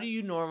 How do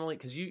you normally?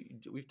 Because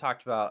we've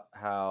talked about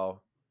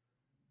how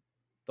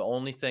the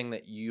only thing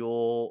that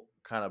you'll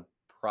kind of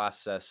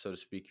process, so to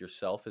speak,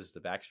 yourself is the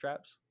back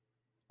straps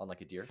on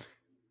like a deer.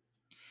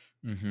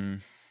 Mm-hmm.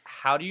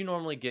 How do you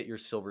normally get your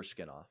silver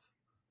skin off?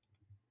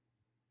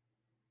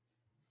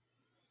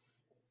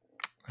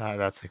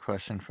 That's a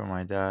question for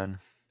my dad.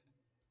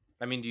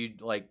 I mean, do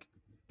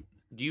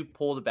you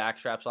pull the back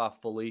straps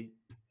off fully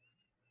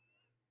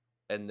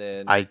and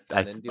then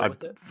deal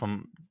with it?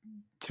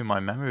 To my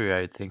memory,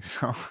 I think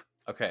so.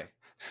 Okay.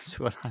 That's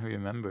what I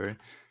remember.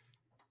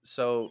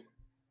 So,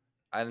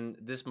 and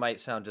this might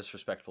sound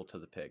disrespectful to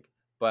the pig,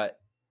 but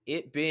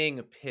it being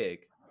a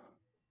pig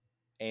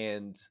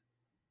and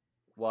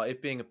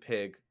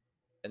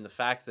the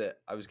fact that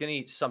I was going to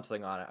eat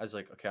something on it, I was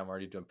like, okay, I'm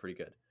already doing pretty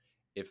good.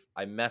 If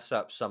I mess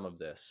up some of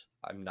this,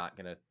 I'm not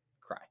going to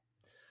cry.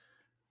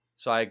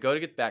 So I go to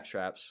get the back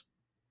straps,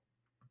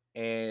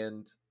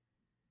 and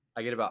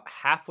I get about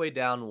halfway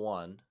down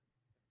one,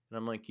 and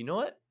I'm like, you know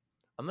what?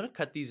 I'm going to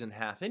cut these in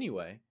half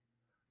anyway.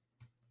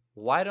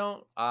 Why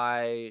don't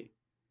I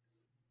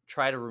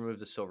try to remove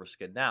the silver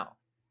skin now?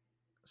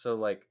 So,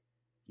 like,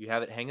 you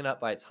have it hanging up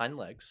by its hind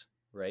legs,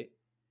 right?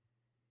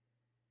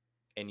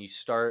 And you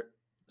start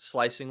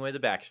slicing away the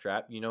back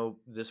strap. You know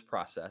this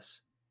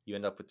process. You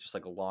end up with just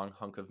like a long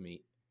hunk of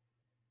meat,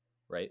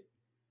 right?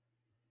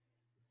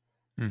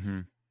 Mm-hmm.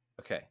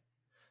 Okay.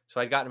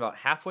 So I'd gotten about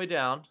halfway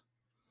down,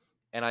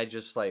 and I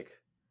just like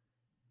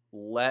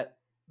let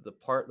the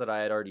part that I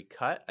had already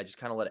cut, I just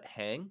kind of let it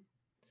hang,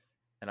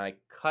 and I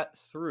cut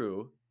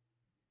through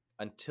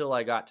until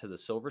I got to the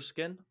silver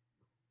skin.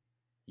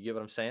 You get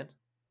what I'm saying?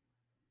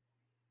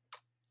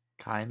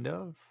 Kind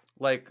of.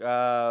 Like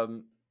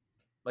the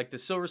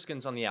silver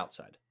skin's on the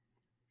outside.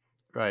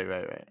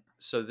 Right.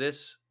 So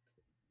this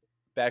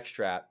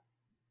backstrap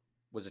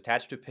was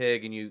attached to a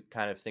pig, and you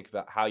kind of think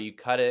about how you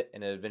cut it,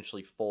 and it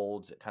eventually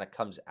folds. It kind of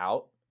comes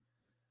out,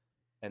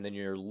 and then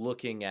you're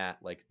looking at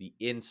like the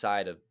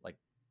inside of like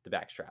the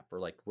backstrap, or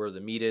like where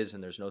the meat is,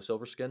 and there's no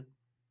silver skin.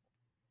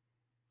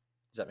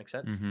 Does that make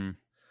sense? Mm-hmm.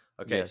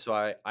 Okay,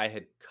 so Yes. I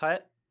had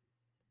cut.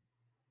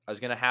 I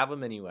was gonna have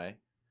them anyway,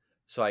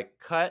 so I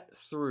cut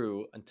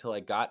through until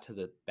I got to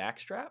the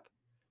backstrap,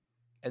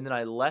 and then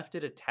I left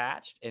it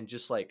attached, and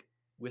just like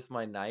with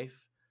my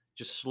knife,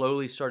 just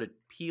slowly started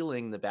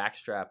peeling the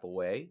backstrap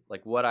away,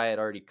 like what I had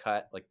already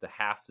cut, like the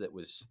half that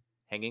was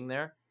hanging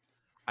there.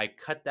 I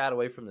cut that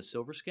away from the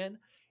silver skin,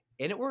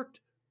 and it worked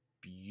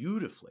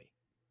beautifully.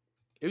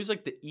 It was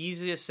like the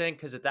easiest thing,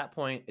 because at that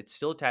point it's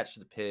still attached to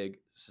the pig.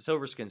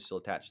 Silver skin's still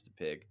attached to the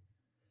pig,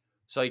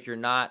 so like you're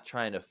not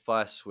trying to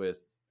fuss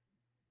with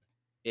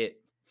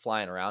it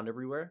flying around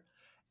everywhere.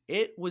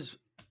 It was,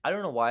 I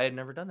don't know why I had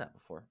never done that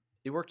before.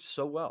 It worked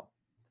so well.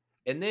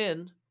 And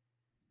then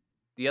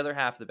the other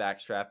half of the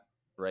backstrap,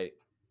 right,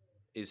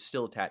 is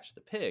still attached to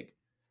the pig,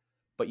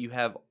 but you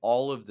have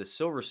all of the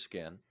silver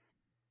skin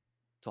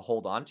to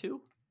hold on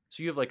to.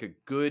 So you have like a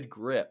good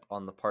grip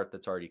on the part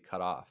that's already cut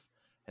off.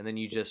 And then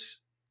you just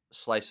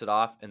slice it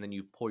off, and then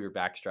you pull your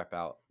backstrap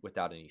out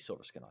without any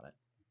silver skin on it.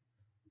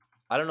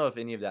 I don't know if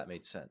any of that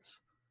made sense.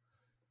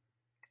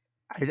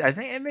 I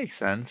think it makes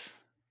sense.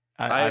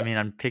 I I mean,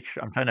 I'm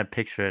trying to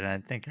picture it,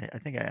 and I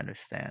think I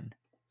understand.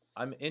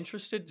 I'm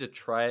interested to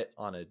try it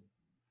on a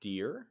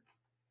deer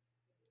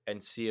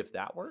and see if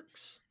that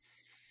works.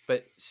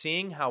 But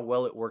seeing how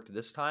well it worked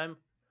this time,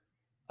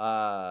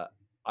 I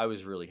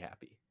was really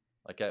happy.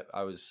 Like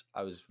I was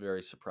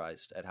very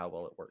surprised at how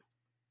well it worked.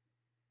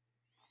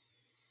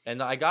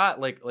 And I got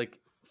like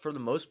for the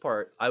most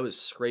part, I was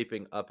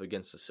scraping up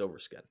against the silver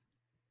skin.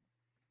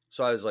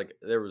 So I was like,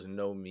 there was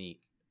no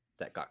meat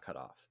that got cut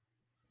off.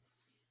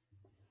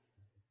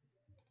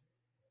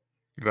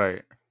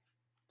 Right.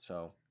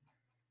 So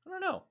I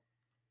don't know.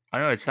 I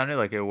know it sounded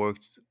like it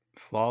worked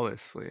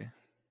flawlessly.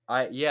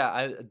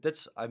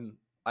 I'm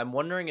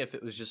wondering if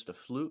it was just a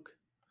fluke.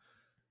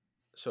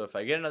 So if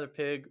I get another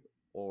pig,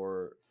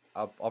 or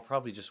I'll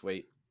probably just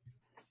wait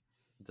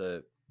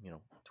the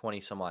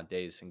 20 some odd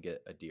days and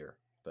get a deer,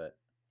 but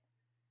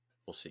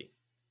we'll see.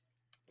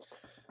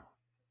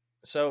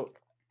 So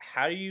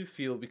how do you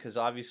feel? Because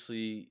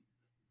obviously,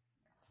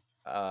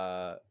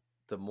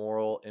 the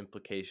moral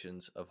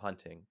implications of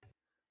hunting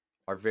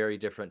are very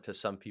different to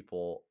some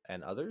people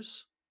and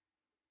others.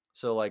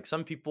 So like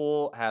some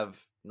people have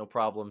no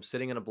problem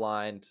sitting in a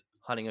blind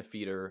hunting a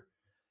feeder,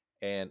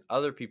 and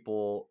other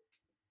people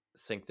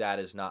think that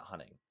is not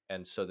hunting,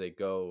 and so they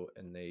go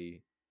and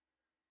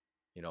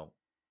you know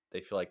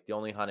they feel like the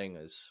only hunting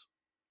is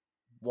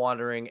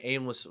wandering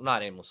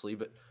not aimlessly,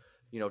 but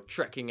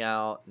trekking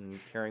out and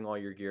carrying all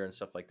your gear and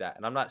stuff like that.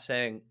 And I'm not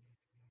saying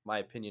my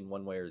opinion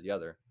one way or the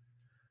other,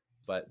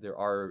 but there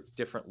are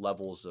different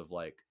levels of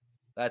like,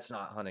 that's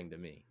not hunting to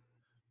me.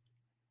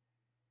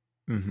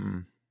 Mm-hmm.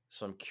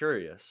 So I'm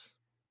curious,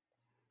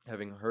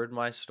 having heard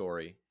my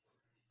story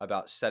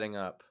about setting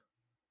up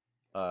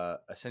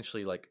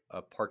essentially like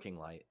a parking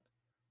light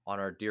on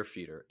our deer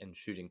feeder and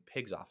shooting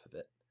pigs off of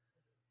it.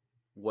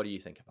 What do you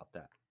think about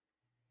that?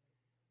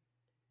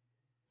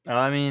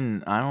 I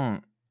mean, I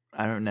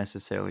don't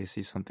necessarily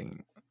see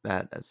something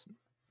that as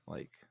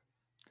like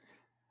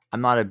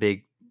I'm not a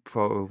big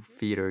pro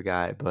feeder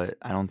guy, but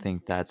I don't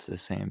think that's the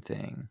same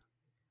thing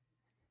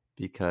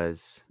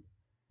because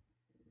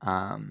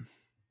um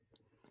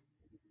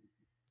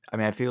I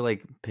mean, I feel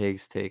like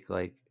pigs take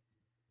like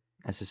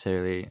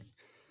necessarily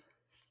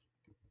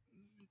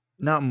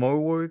not more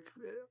work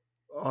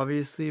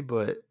obviously,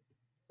 but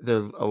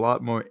they're a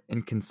lot more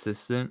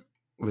inconsistent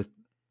with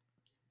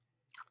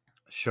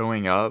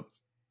showing up.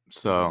 Mm-hmm.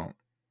 So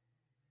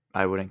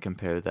I wouldn't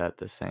compare that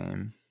the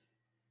same.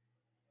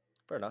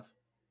 Fair enough.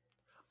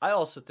 I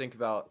also think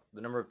about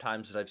the number of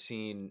times that I've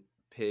seen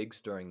pigs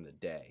during the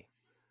day,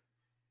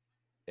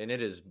 and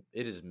it is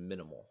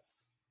minimal.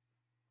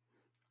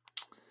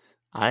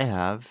 I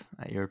have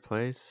at your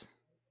place.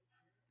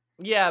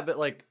 Yeah, but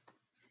like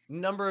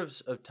number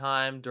of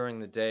time during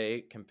the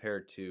day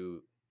compared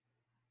to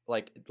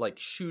like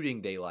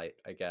shooting daylight,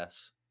 I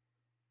guess,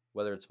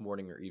 whether it's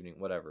morning or evening,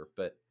 whatever,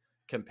 but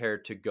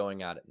compared to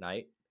going out at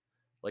night,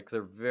 like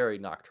they're very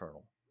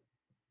nocturnal.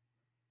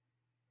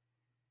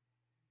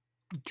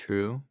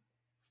 True.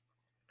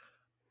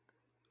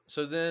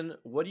 So then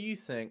what do you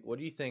think? What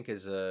do you think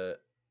is a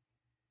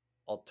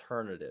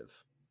alternative?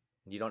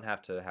 You don't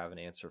have to have an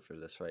answer for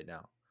this right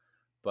now,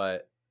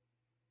 but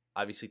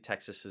obviously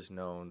Texas is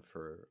known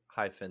for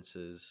high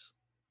fences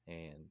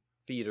and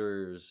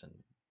feeders and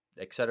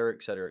et cetera,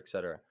 et cetera, et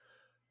cetera.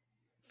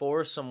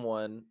 For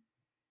someone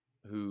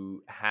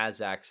who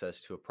has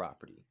access to a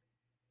property,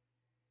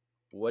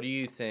 what do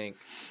you think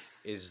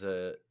is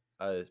a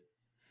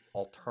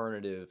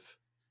alternative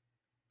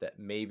that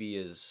maybe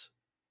is,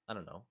 I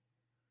don't know,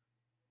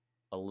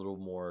 a little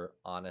more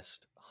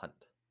honest hunt,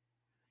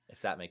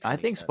 if that makes I any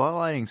think sense?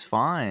 spotlighting's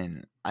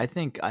fine. I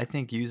think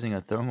using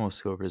a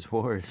thermoscope is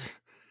worse.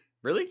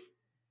 Really?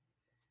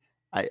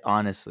 I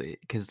honestly,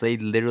 because they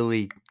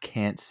literally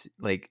can't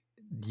like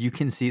you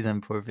can see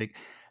them perfect.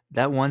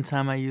 That one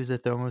time I used a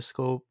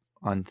thermoscope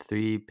on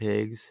 3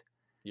 pigs.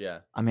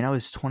 Yeah. I mean, I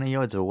was 20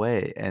 yards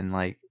away, and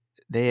like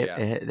Yeah.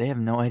 they have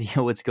no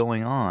idea what's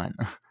going on.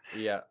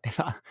 Yeah.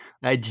 And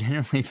I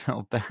genuinely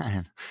felt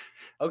bad.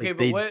 Okay, Like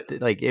but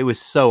what? like it was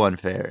so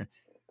unfair.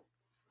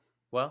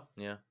 Well,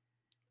 yeah.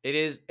 It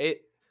is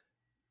it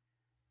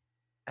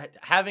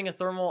having a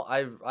thermal,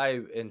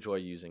 I enjoy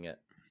using it.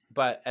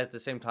 But at the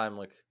same time,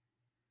 like,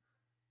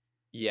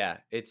 yeah,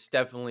 it's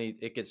definitely,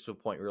 it gets to a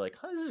point where you're like,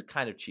 huh, this is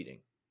kind of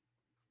cheating.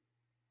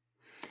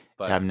 Yeah,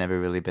 But I've never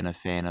really been a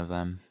fan of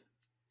them.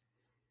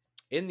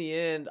 in the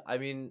end, I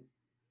mean,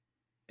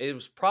 it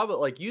was probably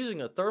like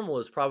using a thermal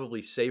is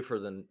probably safer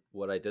than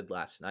what I did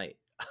last night,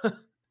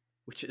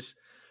 which is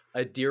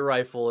a deer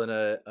rifle and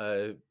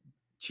a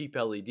cheap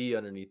LED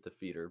underneath the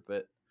feeder.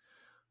 But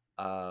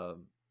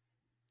um,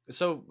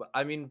 so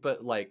I mean,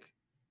 but like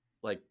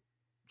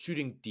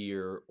shooting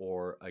deer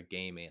or a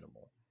game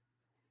animal,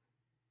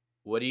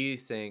 what do you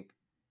think?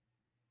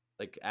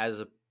 Like as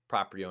a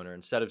property owner,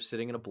 instead of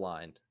sitting in a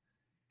blind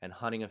and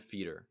hunting a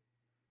feeder,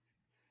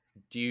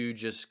 do you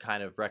just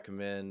kind of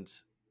recommend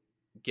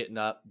getting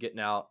up, getting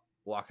out,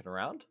 walking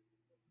around?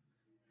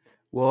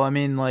 Well, I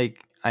mean,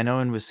 like I know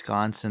in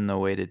Wisconsin the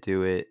way to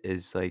do it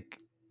is like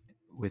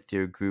with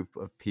your group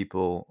of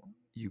people,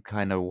 you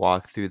kind of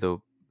walk through the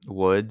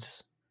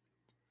woods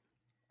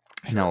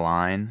in a Sure.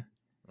 line,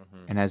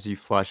 Hmm. and as you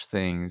flush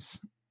things,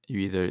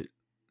 you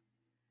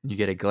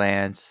get a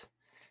glance,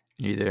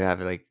 you either have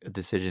like a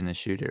decision to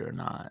shoot it or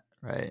not,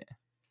 right?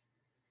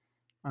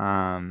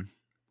 Um,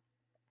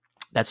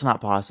 that's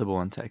not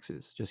possible in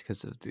Texas just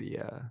because of the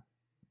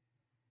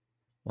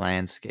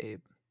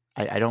landscape.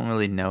 I don't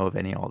really know of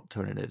any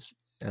alternatives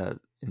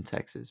in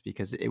Texas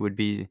because it would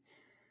be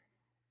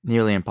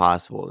nearly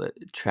impossible to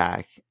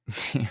track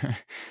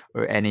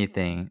or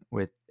anything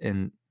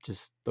within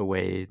just the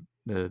way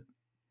the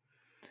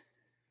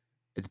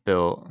it's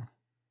built.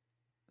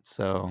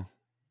 So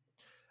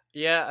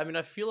Yeah, I mean,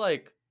 I feel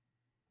like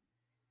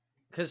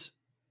because,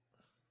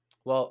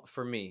 well,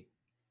 for me,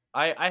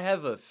 I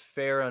have a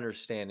fair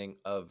understanding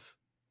of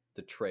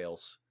the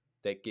trails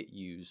that get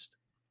used.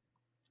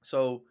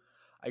 So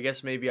I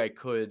guess maybe I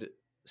could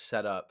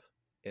set up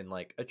in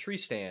like a tree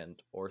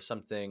stand or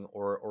something,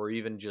 or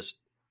even just,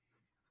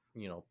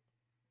 you know,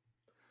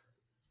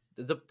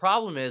 the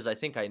problem is I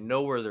think I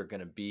know where they're going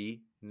to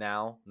be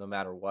now, no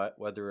matter what,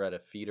 whether at a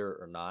feeder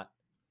or not.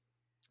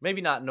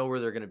 Maybe not know where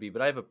they're going to be,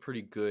 but I have a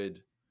pretty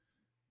good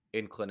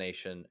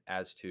inclination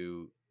as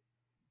to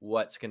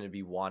what's going to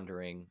be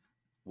wandering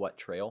what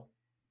trail.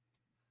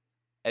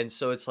 And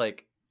so it's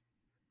like,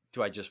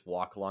 do I just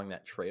walk along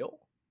that trail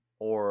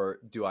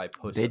or do I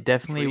post they up the definitely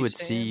tree would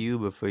see stand? you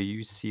before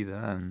you see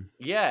them.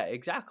 Yeah,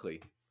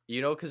 exactly.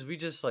 You know, cuz we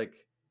just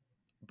like,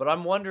 but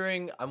I'm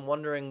wondering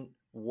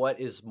what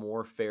is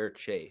more fair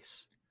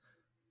chase.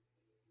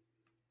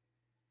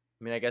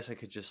 I mean, I guess I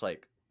could just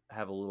like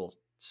have a little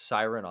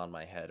siren on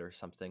my head or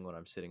something when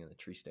I'm sitting in the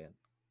tree stand.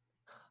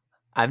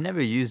 I've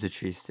never used a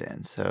tree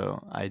stand,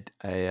 so I've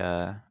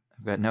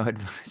got no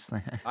advice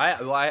there.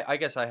 I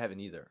guess I haven't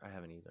either. I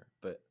haven't either.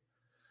 But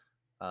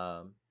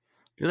um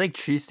I feel like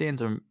tree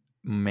stands are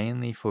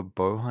mainly for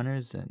bow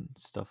hunters and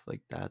stuff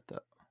like that, though.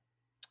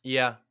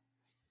 yeah,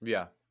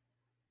 yeah,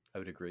 I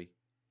would agree.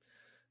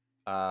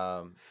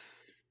 Um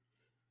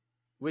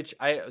which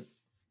I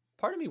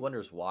part of me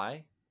wonders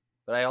why,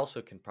 but I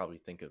also can probably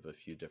think of a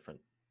few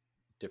different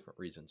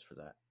reasons for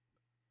that.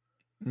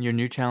 Your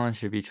new challenge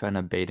should be trying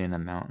to bait in a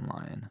mountain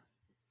lion.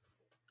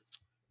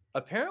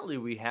 Apparently,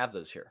 we have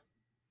those here.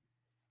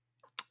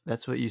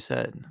 That's what you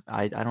said.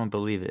 I don't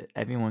believe it.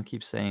 Everyone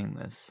keeps saying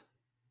this.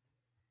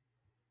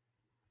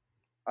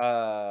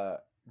 Uh,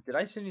 did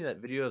I send you that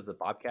video of the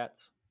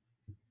bobcats?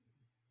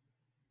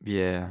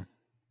 Yeah,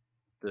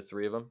 The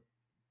three of them.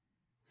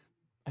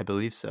 I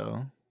believe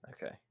so.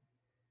 Okay,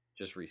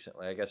 just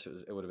recently. I guess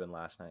it would have been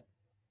last night.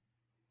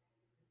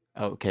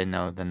 Okay,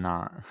 no, then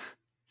not.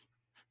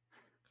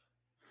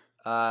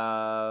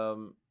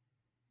 Um,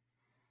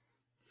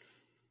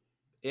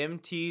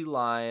 MT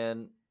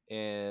Lion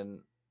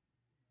in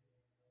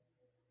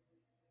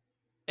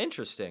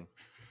interesting.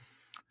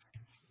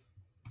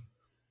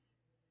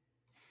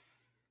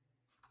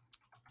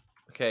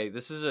 Okay,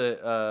 this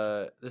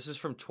is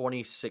from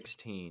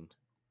 2016.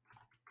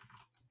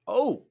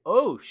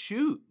 Oh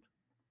shoot.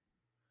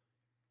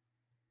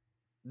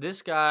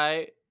 This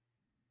guy,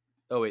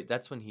 oh wait,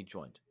 that's when he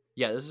joined.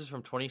 Yeah, this is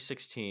from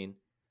 2016.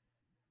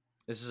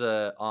 This is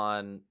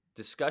on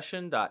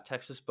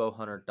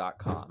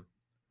discussion.texasbowhunter.com.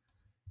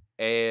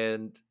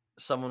 And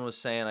someone was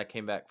saying I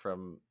came back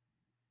from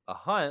a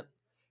hunt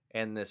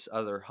and this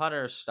other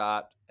hunter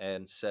stopped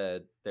and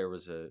said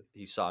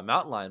he saw a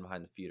mountain lion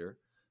behind the feeder,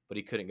 but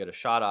he couldn't get a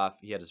shot off.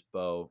 He had his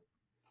bow.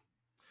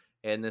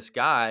 And this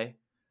guy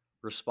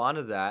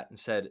responded to that and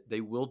said,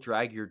 they will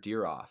drag your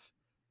deer off.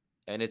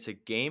 And it's a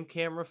game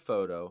camera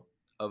photo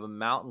of a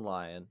mountain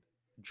lion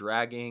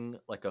dragging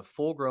like a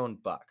full grown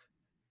buck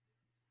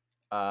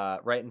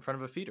right in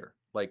front of a feeder,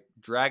 like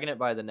dragging it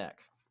by the neck.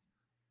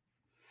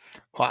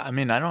 Well, I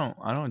mean, I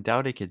don't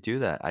doubt it could do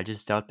that. I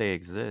just doubt they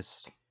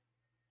exist.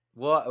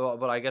 Well,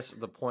 but I guess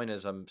the point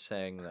is I'm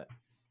saying that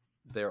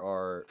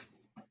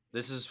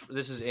this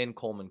is in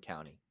Coleman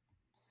County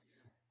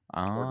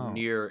or Oh,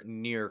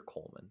 near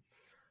Coleman.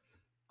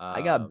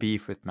 I got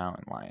beef with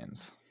mountain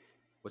lions.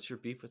 What's your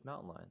beef with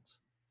mountain lions?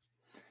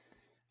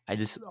 I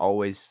just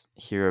always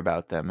hear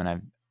about them, and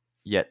I've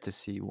yet to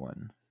see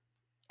one.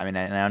 I mean,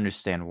 I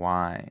understand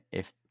why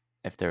if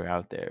they're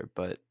out there,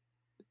 but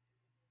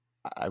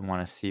I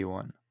want to see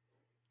one.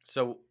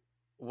 So,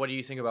 what do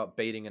you think about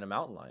baiting in a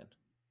mountain lion?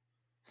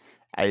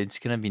 It's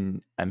gonna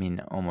be, I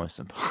mean, almost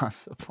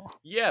impossible.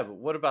 Yeah, but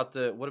what about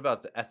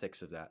the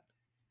ethics of that?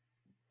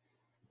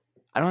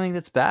 I don't think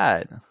that's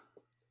bad.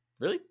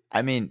 Really?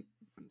 I mean,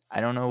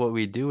 I don't know what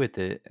we do with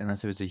it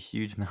unless it was a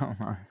huge mountain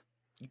lion.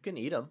 You can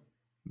eat them.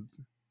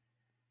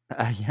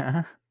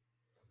 Yeah.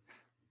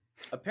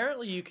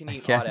 Apparently, you can I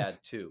eat guess.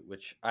 aoudad too,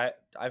 which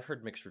I've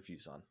heard mixed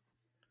reviews on.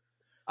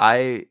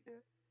 I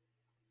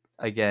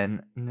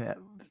again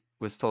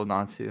was told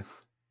not to.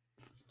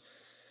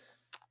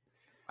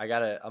 I'm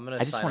gonna. I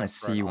just sign want up to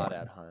for an see one.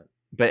 aoudad hunt.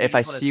 But You if I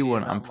just wanna see see a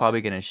one, I'm mountain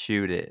probably lion? gonna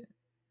shoot it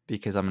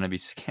because I'm gonna be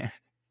scared.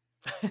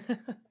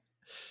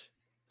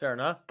 Fair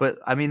enough. But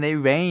I mean, they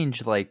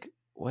range like,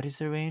 what is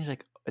their range?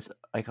 Like it's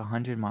like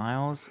 100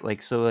 miles.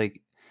 Like so,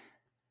 like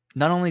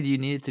not only do you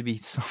need it to be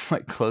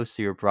somewhat close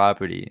to your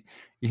property,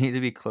 you need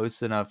to be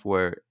close enough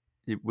where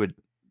it would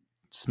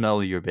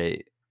smell your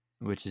bait,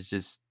 which is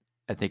just,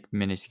 I think,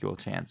 minuscule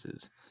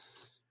chances.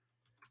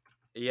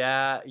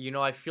 Yeah,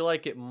 I feel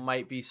like it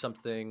might be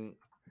something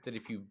that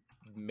if you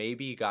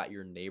maybe got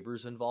your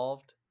neighbors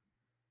involved.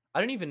 I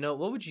don't even know,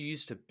 what would you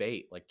use to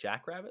bait? Like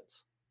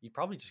jackrabbits? You'd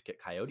probably just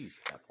get coyotes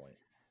at that point.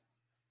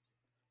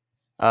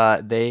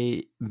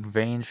 They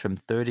range from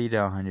 30 to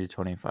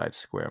 125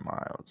 square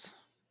miles.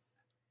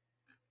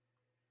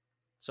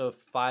 So a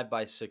 5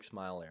 by 6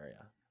 mile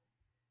area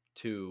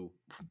to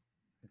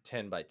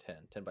 10 by 10,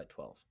 10 by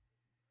 12.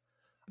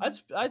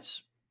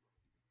 That's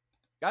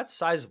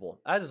sizable.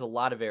 That is a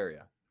lot of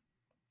area.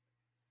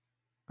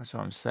 That's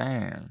what I'm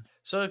saying.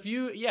 So if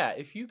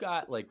you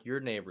got like your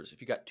neighbors,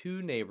 if you got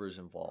 2 neighbors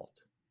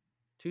involved,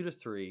 2 to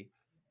 3,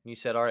 and you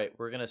said, all right,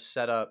 we're going to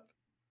set up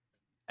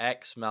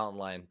X mountain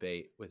lion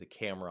bait with a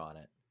camera on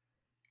it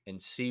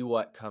and see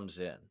what comes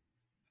in,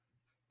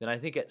 then I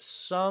think at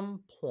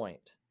some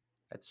point,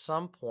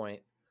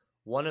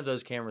 one of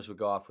those cameras would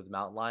go off with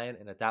mountain lion.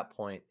 And at that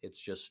point,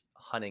 it's just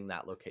hunting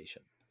that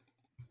location.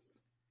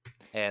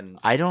 And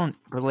I don't,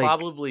 but like,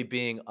 probably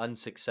being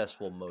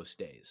unsuccessful most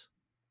days.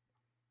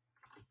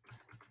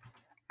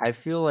 I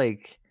feel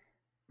like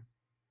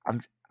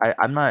I'm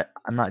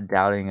not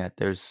doubting that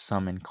there's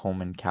some in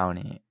Coleman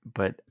County,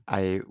 but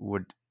I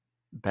would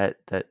bet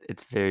that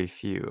it's very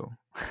few.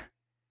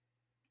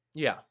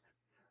 Yeah,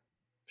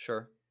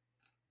 sure.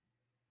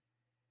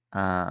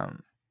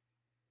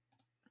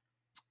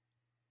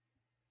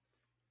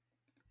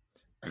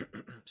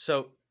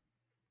 So,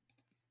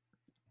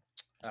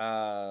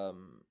 I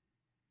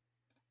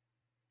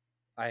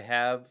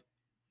have,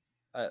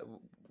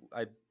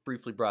 I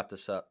briefly brought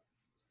this up,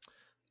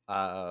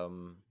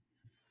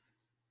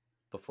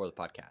 before the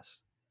podcast,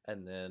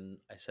 and then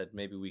I said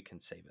maybe we can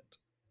save it.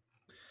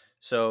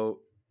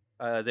 So,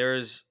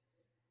 there's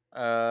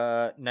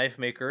a knife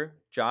maker,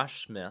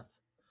 Josh Smith,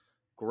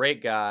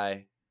 great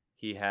guy.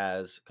 He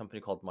has a company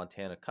called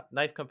Montana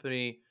Knife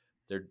Company.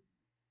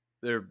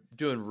 They're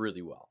doing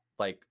really well,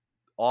 like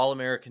all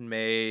American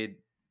made.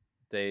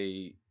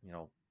 They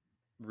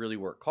really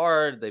work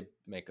hard. They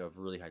make a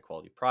really high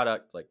quality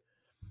product. Like,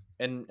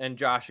 and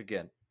Josh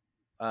again,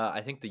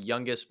 I think the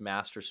youngest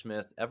master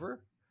smith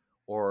ever,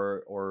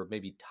 or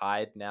maybe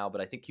tied now,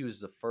 but I think he was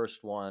the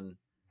first one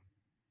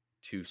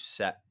to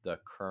set the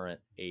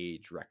current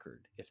age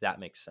record, if that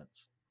makes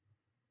sense.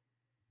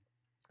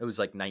 It was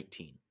like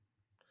 19,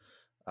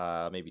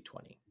 maybe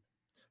 20.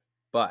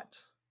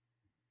 But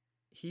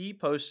he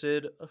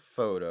posted a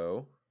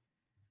photo.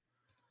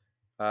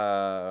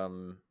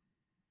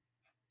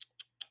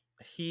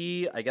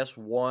 He, I guess,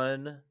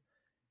 won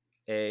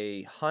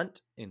a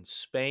hunt in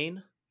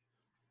Spain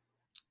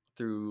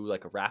through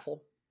like a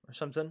raffle or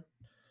something.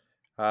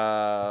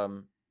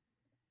 Goes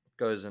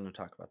in to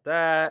talk about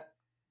that.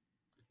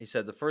 He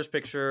said the first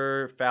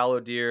picture, fallow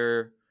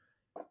deer,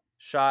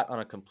 shot on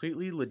a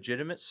completely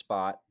legitimate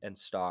spot and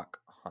stock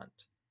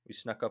hunt. We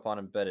snuck up on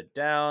him, bedded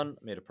down,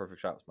 made a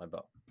perfect shot with my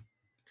bow.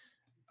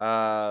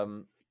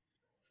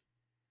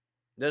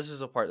 This is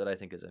a part that I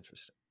think is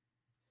interesting.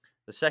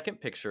 The second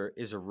picture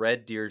is a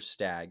red deer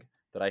stag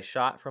that I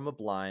shot from a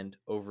blind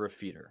over a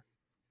feeder.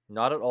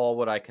 Not at all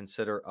what I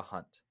consider a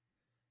hunt.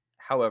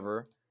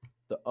 However,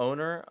 The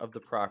owner of the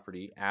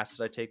property asked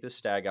that I take this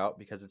stag out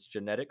because its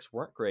genetics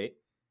weren't great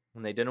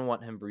and they didn't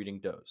want him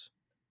breeding does.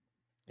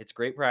 It's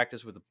great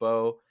practice with a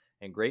bow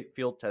and great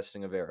field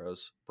testing of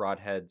arrows,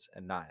 broadheads,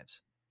 and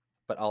knives.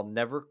 But I'll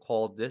never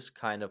call this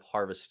kind of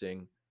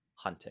harvesting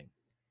hunting.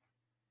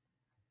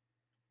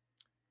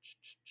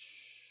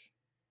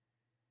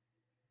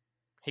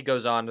 He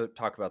goes on to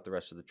talk about the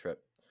rest of the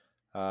trip.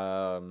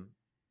 I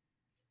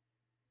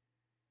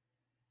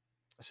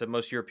said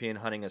most European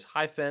hunting is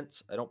high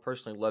fence. I don't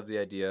personally love the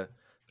idea,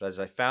 but as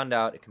I found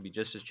out, it can be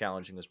just as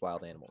challenging as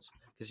wild animals.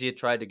 Because he had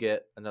tried to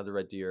get another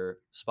red deer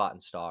spot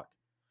and stalk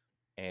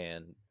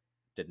and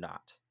did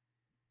not.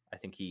 I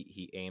think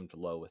he aimed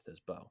low with his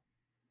bow.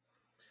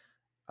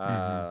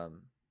 Mm-hmm.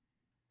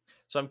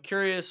 So I'm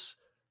curious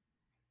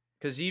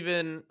because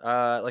even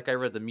like I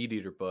read the Meat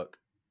Eater book,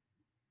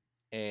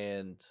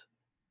 and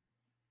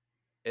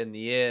in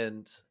the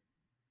end,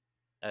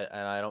 and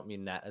I don't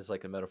mean that as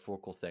like a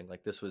metaphorical thing.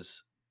 Like this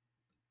was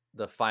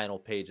the final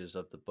pages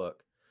of the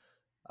book.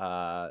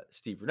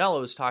 Steve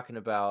Ranello was talking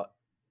about.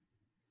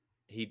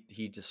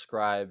 He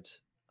described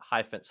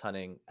high fence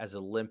hunting as a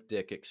limp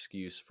dick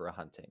excuse for a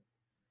hunting.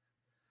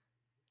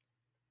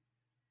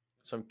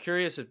 So I'm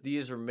curious if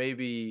these are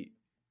maybe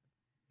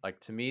like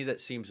to me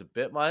that seems a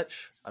bit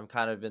much. I'm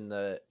kind of in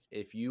the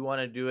if you want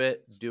to do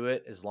it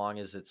as long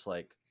as it's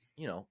like,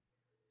 a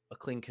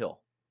clean kill.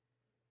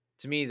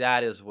 To me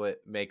that is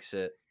what makes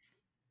it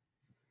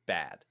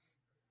bad.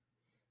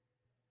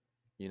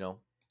 Does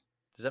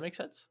that make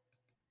sense?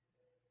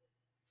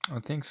 I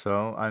think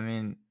so. I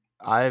mean,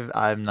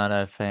 I'm not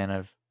a fan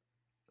of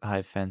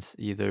high fence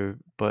either,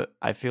 but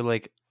I feel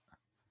like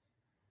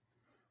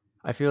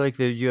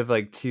that you have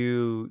like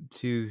two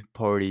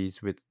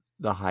parties with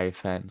the high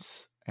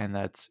fence, and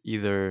that's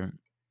either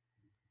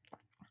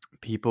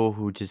people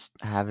who just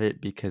have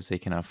it because they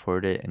can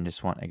afford it and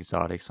just want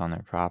exotics on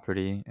their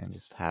property and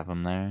just have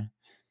them there,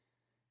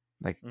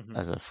 like Mm-hmm.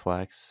 as a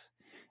flex.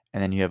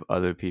 And then you have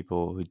other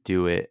people who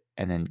do it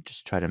and then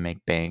just try to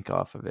make bank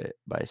off of it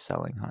by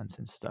selling hunts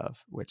and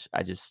stuff, which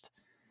I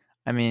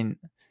mean,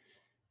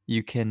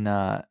 you can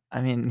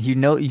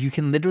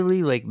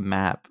literally like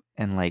map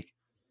and like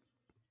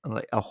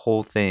a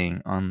whole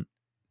thing on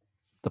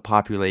the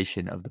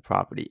population of the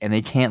property and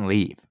they can't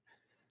leave.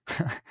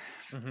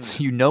 Mm-hmm.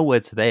 So you know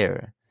what's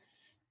there.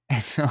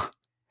 And so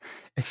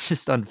it's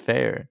just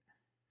unfair.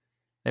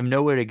 They have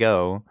nowhere to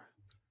go.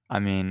 I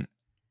mean,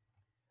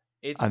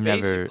 It's I've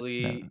never no.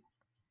 basically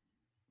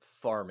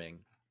farming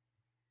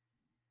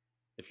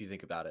if you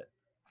think about it.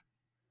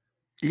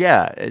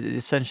 Yeah,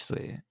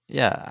 essentially.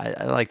 Yeah,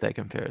 I like that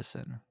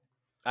comparison.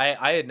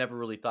 I had never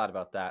really thought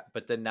about that,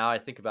 but then now I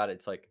think about it,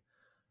 it's like,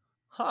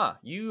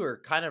 you are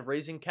kind of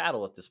raising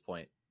cattle at this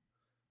point.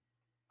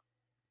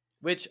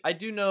 Which I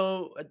do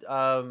know.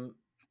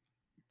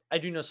 I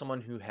do know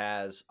someone who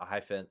has a high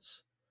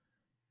fence,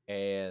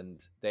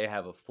 and they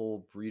have a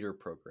full breeder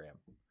program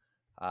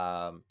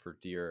for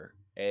deer,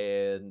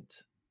 and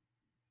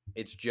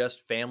it's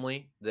just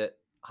family that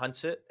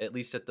hunts it. At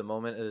least at the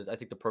moment, I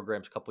think the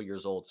program's a couple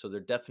years old, so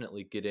they're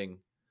definitely getting.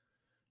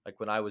 Like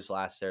when I was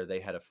last there, they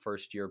had a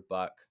first year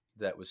buck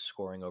that was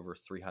scoring over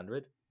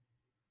 300.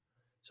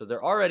 So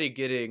they're already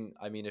getting.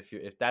 I mean,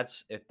 if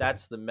that's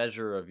the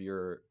measure of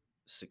your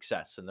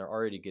success, and they're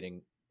already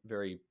getting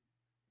very,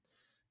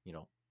 you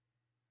know,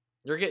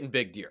 they're getting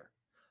big deer.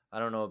 I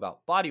don't know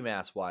about body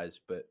mass wise,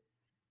 but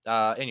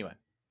anyway,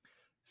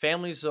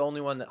 family's the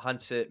only one that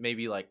hunts it.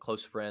 Maybe like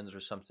close friends or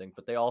something,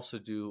 but they also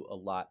do a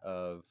lot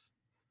of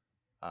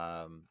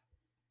um,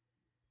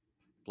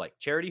 like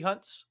charity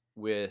hunts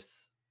with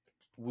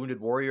wounded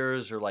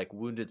warriors or like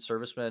wounded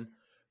servicemen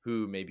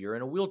who maybe are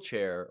in a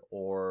wheelchair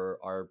or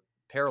are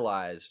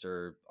paralyzed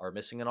or are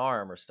missing an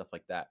arm or stuff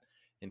like that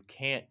and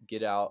can't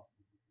get out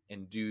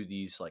and do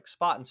these like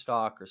spot and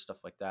stalk or stuff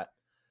like that.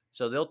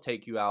 So they'll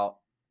take you out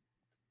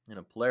in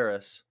a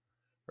Polaris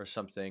or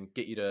something,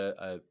 get you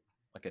to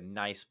like a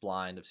nice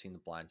blind. I've seen the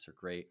blinds are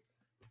great,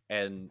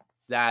 and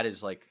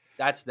that's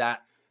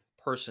that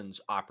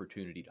person's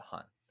opportunity to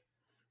hunt.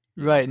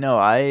 You know. Right, no,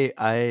 I'm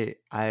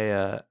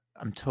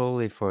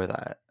totally for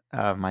that.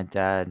 My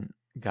dad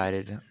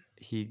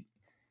he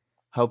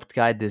helped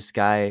guide this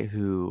guy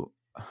who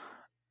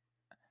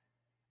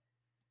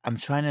I'm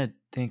trying to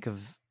think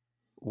of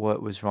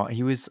what was wrong.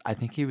 I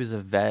think he was a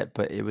vet,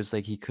 but it was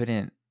like he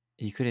couldn't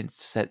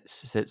sit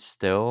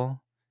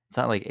still. It's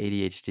not like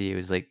ADHD. It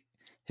was like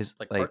his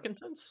Like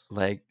Parkinson's.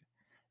 like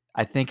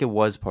I think it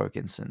was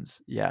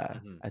Parkinson's. Yeah,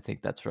 Mm-hmm. I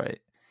think that's right.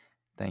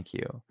 Thank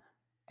you.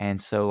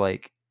 And so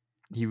like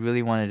he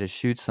really wanted to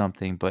shoot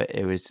something, but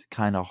it was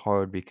kind of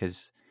hard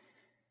because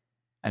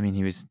I mean,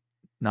 he was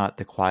not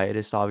the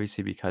quietest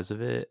obviously because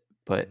of it,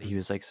 but Mm-hmm. he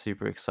was like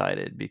super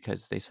excited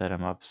because they set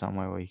him up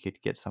somewhere where he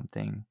could get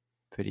something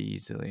pretty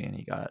easily and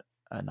he got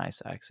a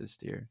nice axis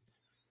deer.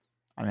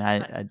 I mean,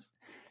 Nice.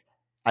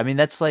 I mean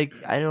that's like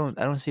I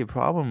don't see a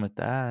problem with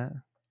that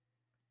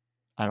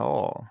at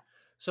all.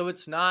 So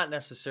it's not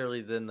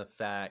necessarily then the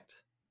fact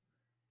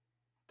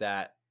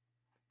that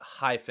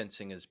high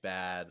fencing is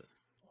bad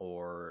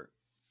or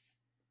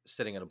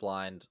sitting in a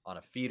blind on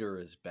a feeder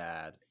is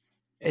bad.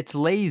 It's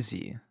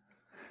lazy.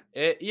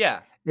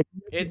 Yeah, If,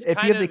 it's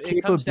if you kind have the of, it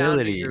comes down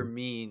to your capability,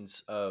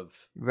 means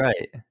of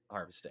right?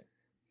 harvesting.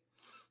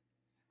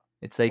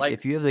 It's like Like,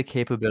 if you have the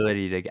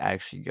capability to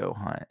actually go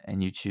hunt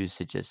and you choose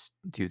to just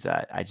do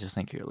that, I just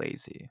think you're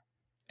lazy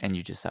and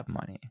you just have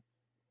money.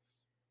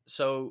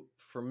 so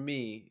for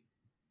me,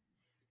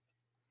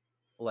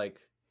 like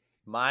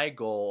my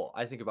goal,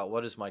 I think about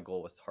what is my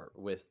goal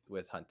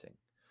with hunting.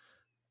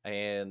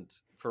 And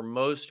for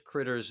most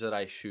critters that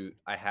I shoot,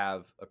 I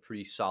have a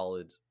pretty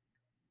solid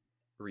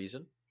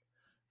reason.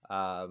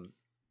 Um,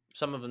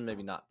 some of them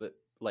maybe not, but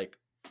like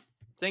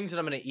things that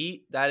I'm going to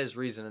eat, that is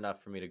reason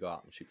enough for me to go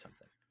out and shoot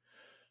something.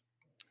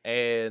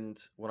 And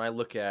when I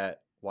look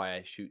at why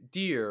I shoot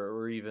deer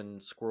or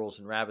even squirrels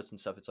and rabbits and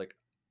stuff, it's like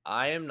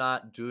I am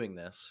not doing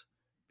this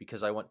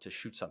because I want to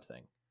shoot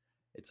something.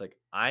 It's like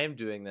I am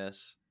doing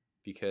this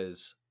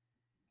because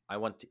I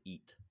want to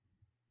eat,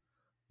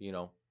 you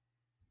know?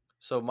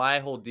 So my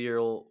whole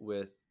deal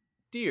with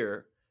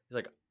deer is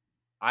like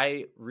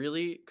I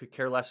really could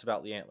care less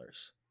about the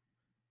antlers,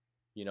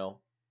 you know?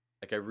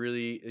 Like I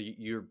really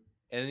you're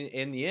and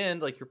in the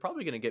end like you're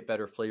probably going to get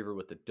better flavor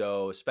with the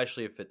doe,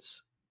 especially if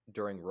it's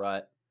during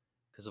rut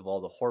because of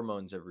all the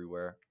hormones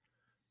everywhere.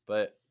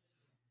 But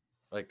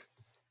like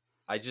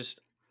I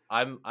just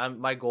I'm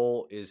my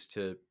goal is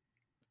to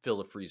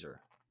fill a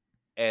freezer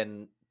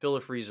and fill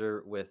a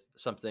freezer with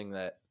something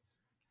that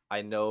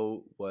I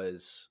know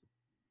was,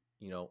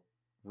 you know,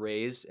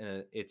 raised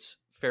in its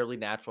fairly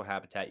natural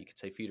habitat. You could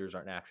say feeders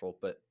aren't natural,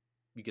 but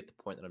you get the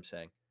point that I'm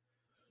saying.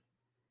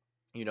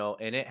 You know,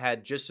 and it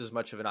had just as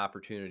much of an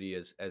opportunity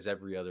as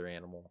every other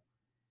animal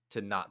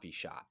to not be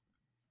shot,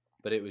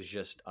 but it was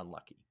just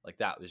unlucky. Like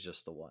that was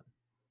just the one.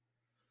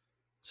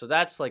 So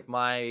that's like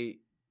my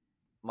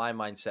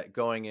mindset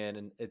going in,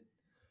 and it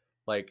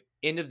like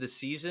end of the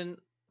season.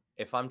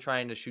 If I'm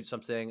trying to shoot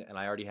something and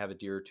I already have a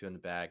deer or two in the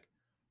bag,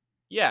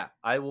 yeah,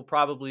 I will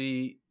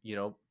probably, you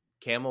know,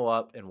 camo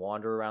up and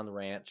wander around the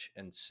ranch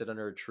and sit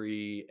under a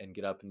tree and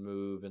get up and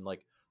move. And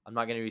like, I'm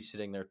not going to be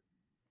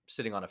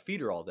sitting on a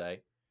feeder all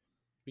day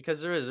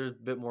because there's a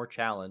bit more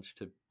challenge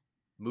to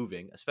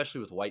moving,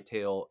 especially with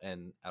whitetail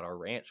and at our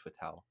ranch with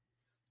how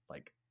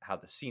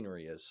the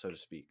scenery is, so to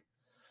speak.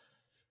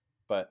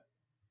 But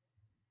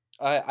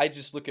I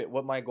just look at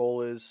what my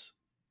goal is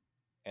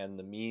and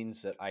the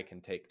means that I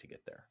can take to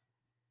get there,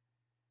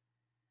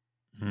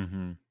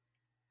 Mm-hmm.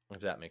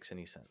 if that makes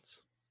any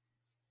sense.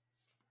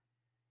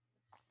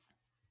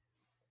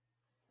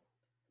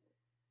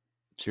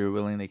 So you're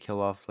willing to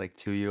kill off like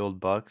 2-year-old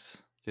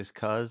bucks just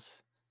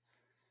cause?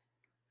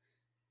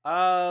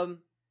 Um,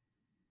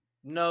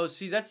 no,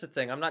 see, that's the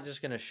thing. I'm not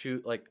just gonna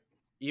shoot like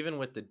even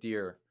with the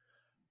deer.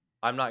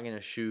 I'm not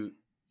gonna shoot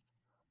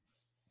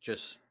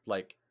just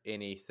like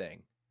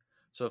anything.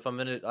 So if I'm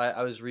gonna,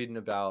 I was reading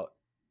about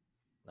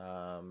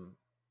um,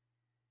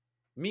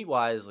 meat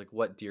wise, like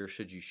what deer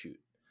should you shoot,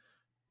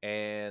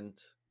 and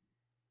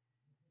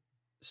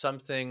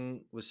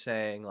something was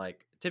saying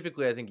like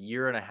typically I think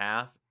year and a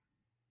half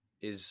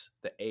is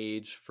the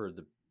age for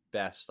the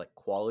best like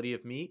quality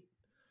of meat.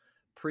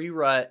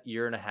 Pre-rut,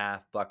 year and a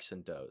half, bucks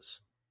and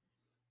does.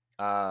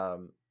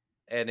 Um,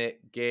 and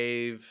it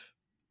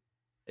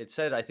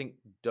said I think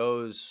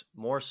does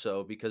more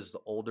so because the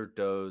older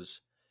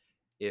does,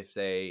 if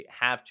they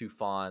have two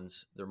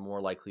fawns, they're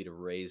more likely to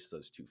raise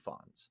those two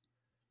fawns.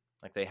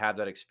 Like they have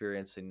that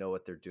experience, they know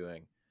what they're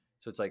doing.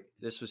 So it's like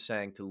this was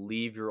saying to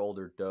leave your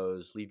older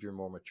does, leave your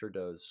more mature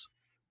does,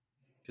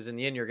 because in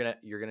the end you're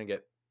gonna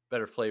get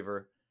better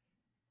flavor,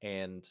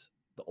 and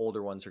the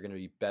older ones are gonna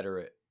be better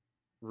at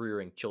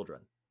rearing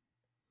children.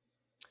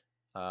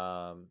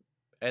 Um,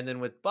 and then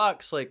with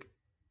bucks, like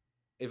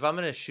if I'm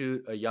gonna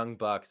shoot a young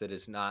buck that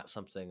is not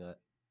something that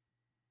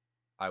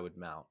I would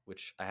mount,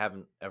 which I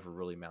haven't ever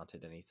really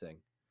mounted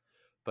anything,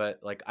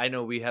 but like I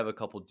know we have a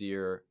couple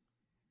deer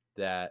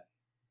that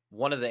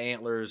one of the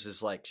antlers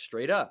is like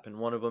straight up and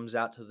one of them's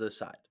out to the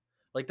side.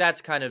 Like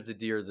that's kind of the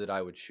deer that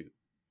I would shoot,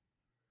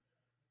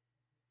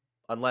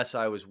 unless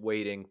I was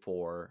waiting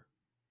for,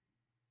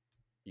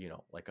 you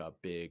know, like a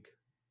big,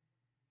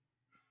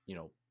 you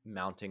know,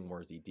 mounting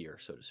worthy deer,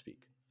 so to speak.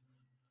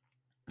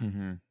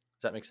 Mm-hmm.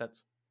 Does that make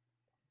sense?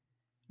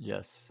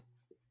 Yes.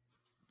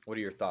 What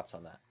are your thoughts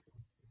on that?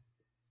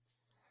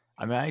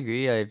 I mean, I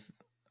agree.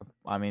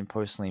 I mean,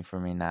 personally for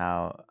me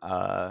now,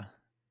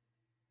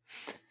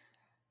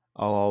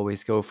 I'll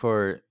always go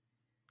for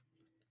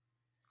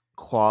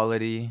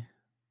quality,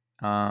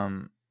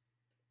 um,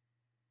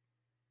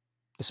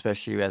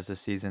 especially as the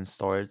season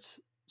starts.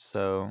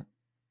 So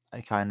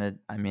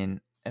I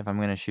mean, if I'm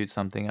gonna shoot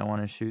something, I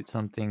want to shoot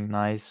something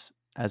nice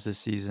as the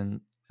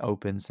season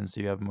opens, since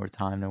you have more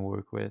time to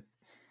work with.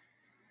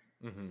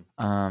 Mm-hmm.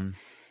 Um,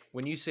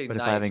 When you say but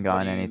if I nice, haven't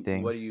gotten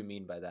anything, what do you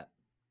mean by that?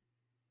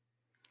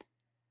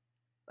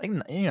 like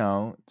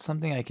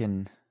something I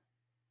can.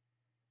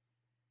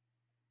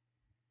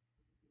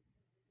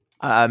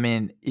 I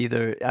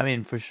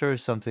mean, for sure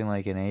something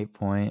like an 8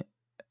 point.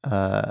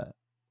 Uh,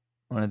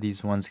 one of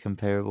these ones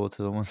comparable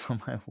to the ones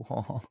on my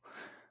wall.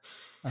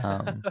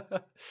 Um,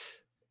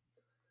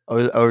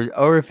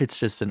 or if it's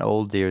just an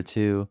old deer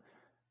too.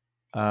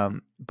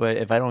 But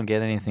if I don't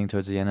get anything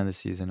towards the end of the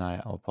season,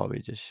 I'll probably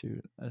just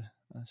shoot a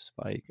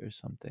spike or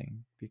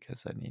something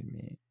because I need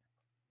meat.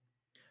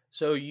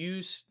 So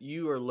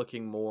you are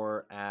looking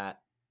more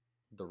at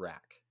the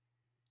rack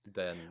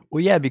than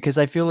Well, yeah, because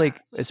I feel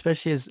like, mats.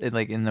 especially as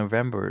like in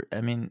November,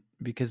 I mean,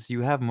 because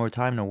you have more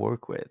time to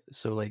work with.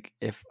 So like,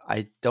 if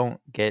I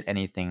don't get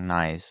anything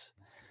nice,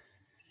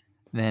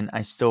 then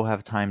I still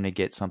have time to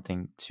get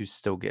something to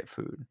still get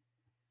food.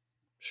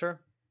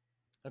 Sure.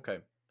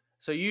 Okay.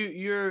 So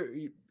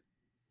you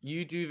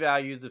do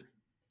value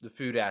the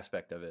food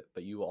aspect of it,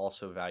 but you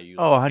also value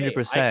Oh, like,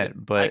 hey, I could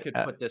 100%. I But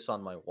could put this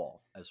on my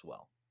wall as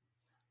well.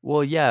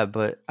 well, yeah,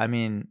 but I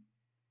mean,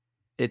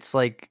 it's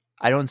like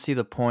I don't see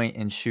the point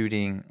in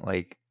shooting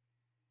like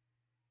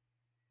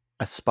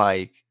a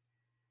spike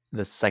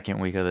the second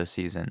week of the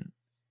season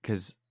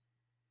because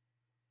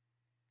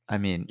I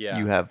mean, Yeah.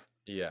 you have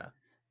Yeah.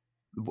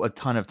 a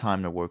ton of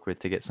time to work with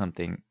to get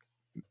something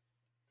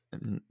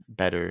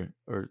better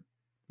or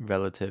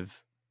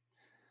relative,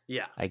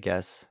 Yeah. I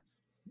guess.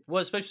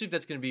 Well, especially if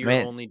that's going to be I your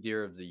mean, only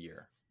deer of the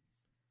year.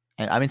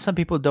 and I mean, some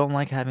people don't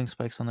like having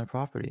spikes on their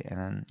property, and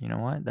then you know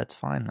what? That's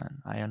fine.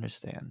 Then I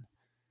understand.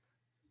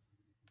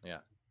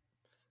 Yeah.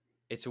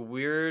 It's a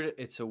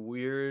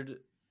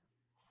weird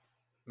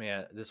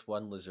man. This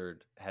one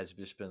lizard has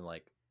just been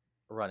like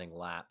running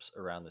laps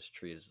around this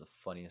tree. It is the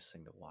funniest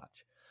thing to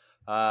watch.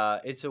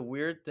 It's a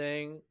weird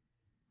thing,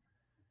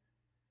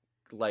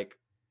 like,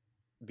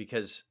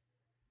 because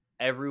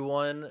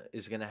everyone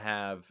is going to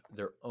have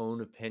their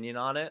own opinion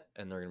on it,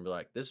 and they're going to be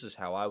like, this is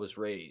how I was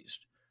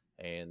raised,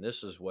 and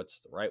this is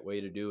what's the right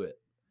way to do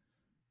it.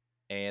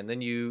 And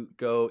then you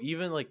go,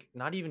 even like,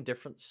 not even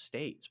different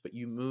states, but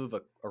you move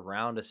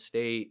around a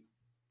state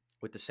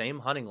with the same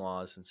hunting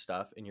laws and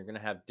stuff, and you're going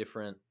to have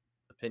different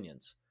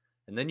opinions.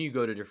 And then you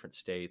go to different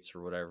states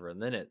or whatever,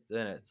 and then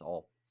it's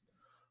all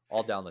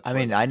down the I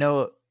mean, toilet. I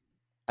know.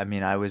 I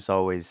mean, I was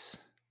always.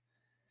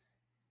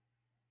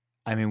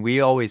 I mean, we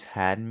always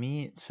had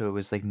meat, so it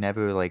was like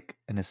never like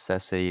a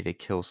necessity to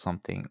kill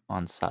something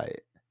on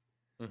site.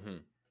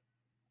 Hmm.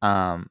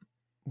 Um,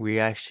 we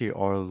actually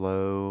are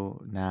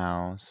low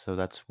now, so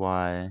that's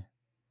why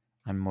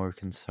I'm more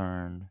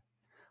concerned.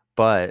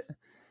 But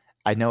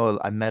I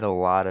met a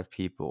lot of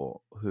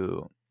people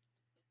who,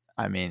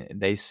 I mean,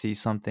 they see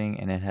something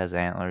and it has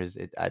antlers.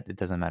 It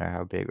doesn't matter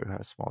how big or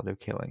how small, they're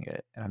killing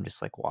it, and I'm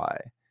just like,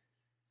 why?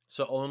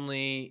 So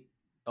only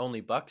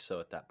bucks though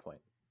at that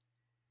point.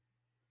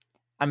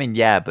 I mean,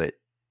 yeah, but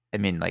I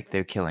mean, like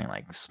they're killing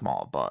like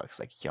small bucks,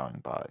 like young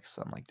bucks.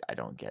 I'm like, I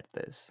don't get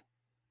this.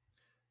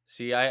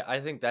 See, I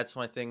think that's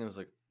my thing is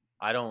like,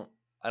 I don't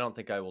I don't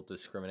think I will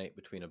discriminate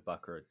between a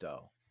buck or a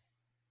doe.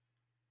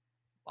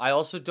 I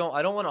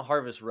don't want to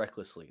harvest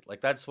recklessly.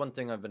 Like, that's one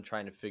thing I've been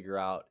trying to figure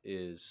out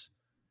is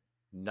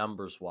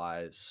numbers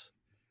wise.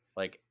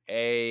 Like,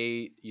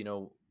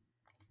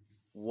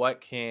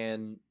 what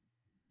can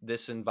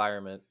this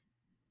environment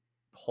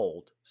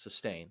hold,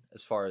 sustain,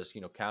 as far as,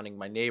 counting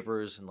my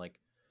neighbors and like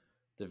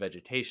the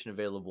vegetation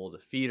available, the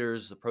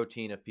feeders, the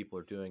protein, if people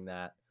are doing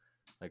that.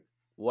 Like,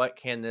 what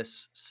can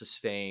this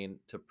sustain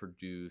to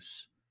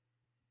produce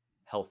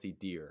healthy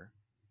deer?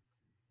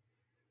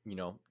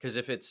 Because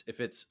if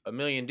it's a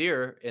million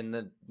deer in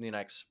the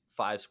next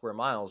 5 square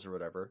miles or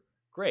whatever,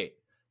 great.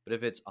 But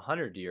if it's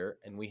 100 deer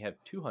and we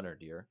have 200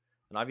 deer,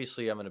 then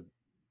obviously I'm going to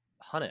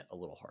hunt it a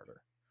little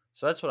harder.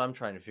 So that's what I'm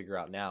trying to figure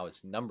out now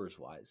is numbers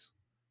wise.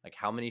 Like,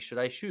 how many should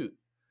I shoot?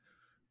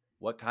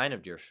 What kind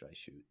of deer should I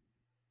shoot?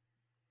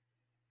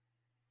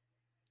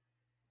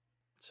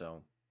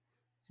 So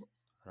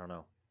I don't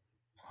know.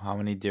 How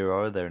many deer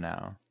are there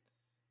now?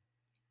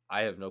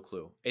 I have no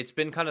clue. It's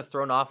been kind of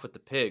thrown off with the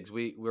pigs.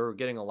 We were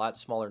getting a lot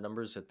smaller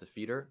numbers at the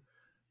feeder,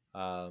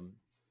 um,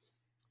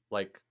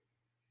 like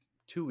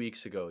 2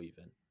 weeks ago,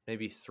 even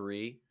maybe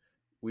three.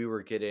 We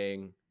were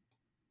getting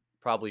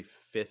probably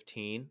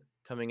 15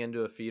 coming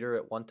into a feeder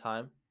at one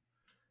time,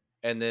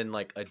 and then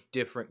like a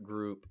different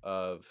group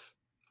of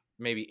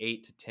maybe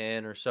 8 to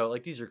 10 or so.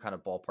 Like, these are kind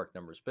of ballpark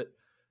numbers, but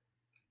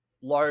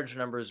large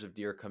numbers of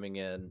deer coming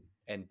in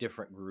and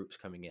different groups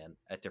coming in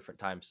at different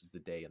times of the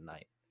day and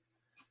night.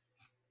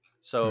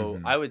 So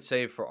Mm-hmm. I would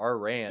say for our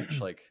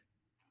ranch, like,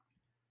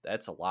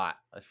 that's a lot,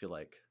 I feel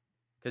like.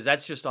 Because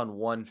that's just on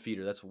one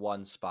feeder. That's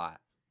one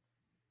spot.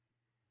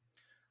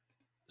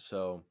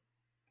 So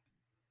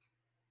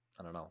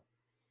I don't know.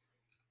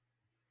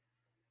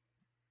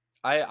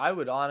 I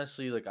would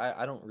honestly, like,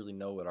 I don't really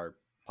know what our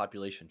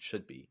population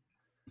should be.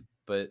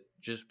 But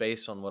just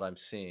based on what I'm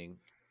seeing,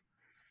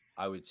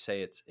 I would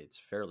say it's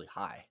fairly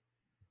high.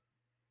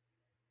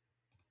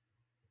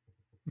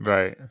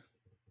 Right.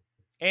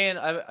 And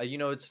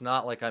it's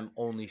not like I'm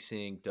only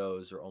seeing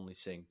does or only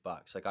seeing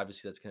bucks. Like,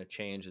 obviously that's going to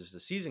change as the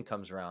season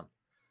comes around.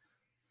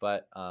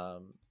 But I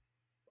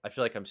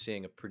feel like I'm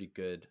seeing a pretty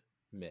good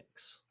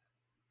mix.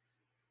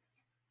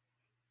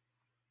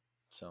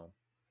 So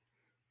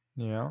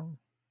Yeah.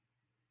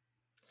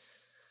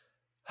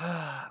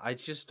 I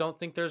just don't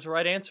think there's a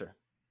right answer.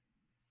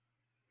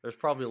 There's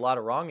probably a lot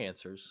of wrong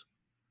answers,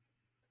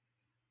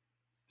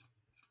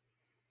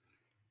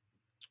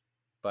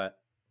 but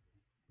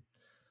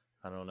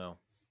I don't know.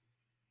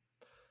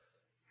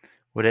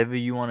 Whatever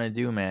you want to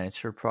do, man.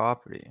 It's your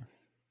property.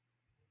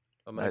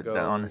 I'm gonna That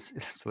go honestly,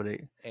 that's what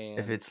it.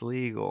 If and it's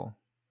legal,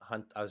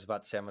 hunt. I was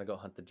about to say I'm gonna go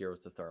hunt the deer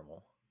with the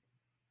thermal.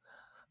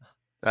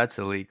 that's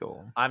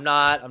illegal. I'm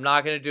not. I'm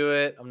not gonna do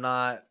it. I'm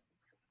not.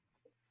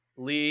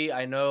 Lee,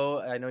 I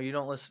know you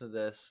don't listen to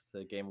this,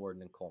 the game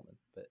warden in Coleman,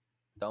 but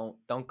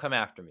don't come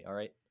after me, all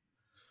right?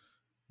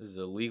 This is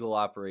a legal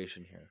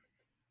operation here.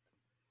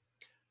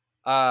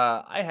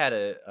 I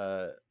had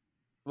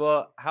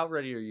well, how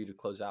ready are you to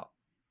close out?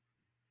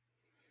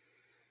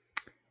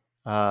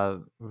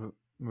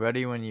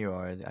 Ready when you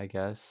are, I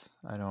guess.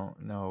 I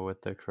don't know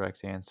what the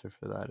correct answer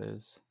for that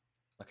is.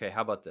 Okay,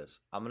 how about this?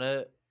 I'm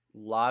gonna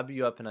lob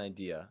you up an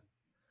idea,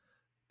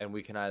 and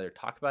we can either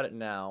talk about it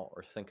now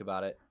or think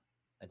about it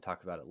and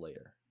talk about it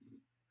later.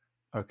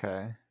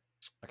 Okay.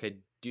 Okay,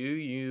 do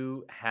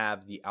you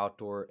have the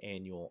Outdoor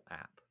Annual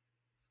app?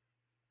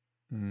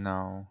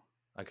 No.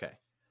 Okay.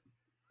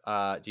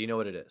 Do you know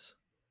what it is?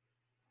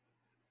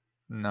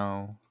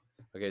 No.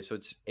 Okay, so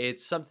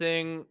it's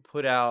something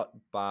put out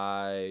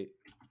by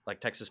like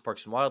Texas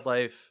Parks and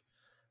Wildlife,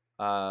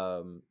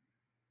 um,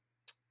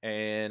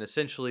 and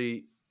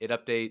essentially it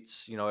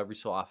updates, every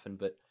so often,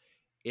 but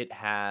it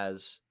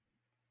has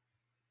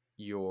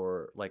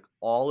your like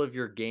all of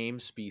your game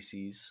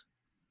species,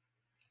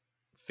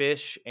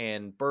 fish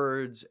and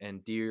birds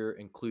and deer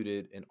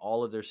included in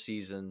all of their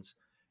seasons.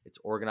 It's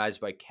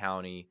organized by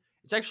county.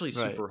 It's actually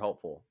Right. super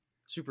helpful,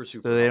 super So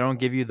super they don't helpful.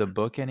 give you the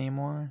book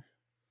anymore?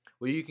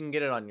 Well, you can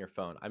get it on your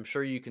phone. I'm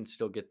sure you can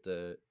still get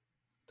the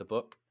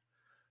book.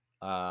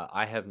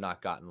 I have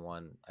not gotten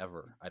one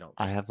ever. I don't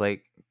I think. have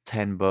like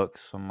 10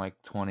 books from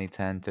like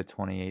 2010 to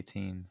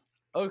 2018.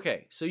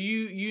 Okay, so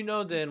you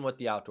know then what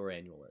the Outdoor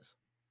Annual is.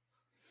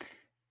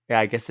 Yeah,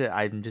 I guess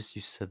I'm just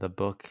used to the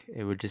book.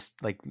 It would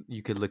just like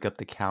you could look up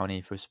the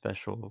county for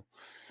special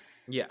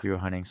Yeah. if you were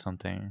hunting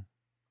something.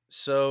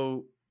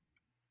 So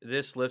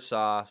this lifts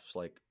off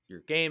like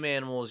your game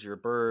animals, your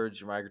birds,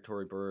 your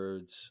migratory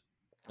birds,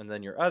 and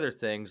then your other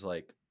things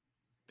like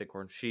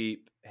bighorn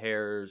sheep,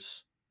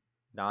 hares,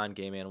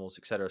 non-game animals,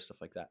 etc.,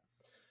 stuff like that.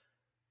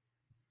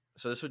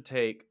 So this would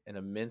take an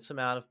immense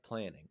amount of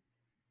planning,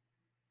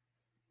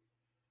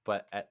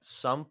 but at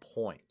some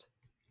point,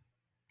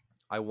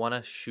 I want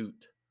to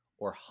shoot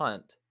or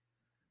hunt.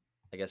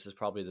 I guess is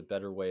probably the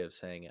better way of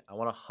saying it. I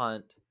want to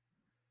hunt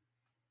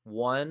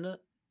one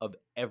of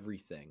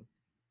everything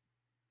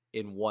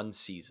in one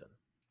season.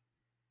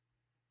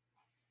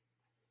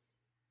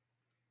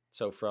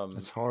 So from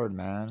That's hard,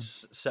 man.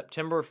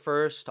 September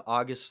 1st to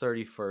August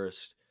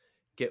 31st,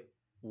 get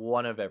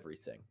one of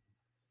everything.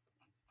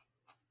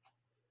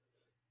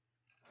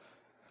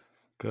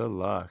 Good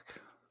luck.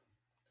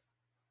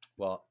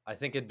 Well, I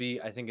think it'd be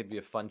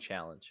a fun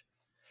challenge.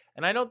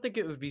 And I don't think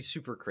it would be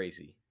super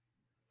crazy.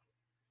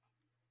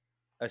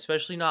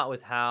 Especially not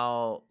with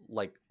how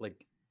like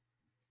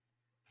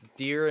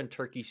deer and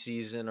turkey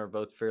season are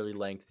both fairly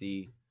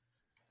lengthy.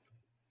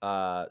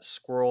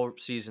 Squirrel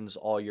seasons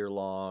all year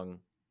long.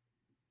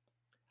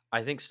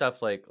 I think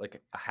stuff like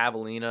a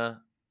javelina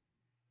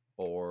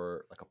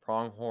or like a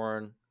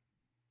pronghorn,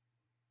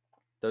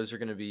 those are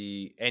going to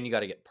be, and you got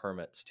to get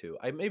permits too.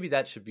 Maybe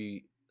that should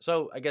be.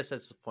 So I guess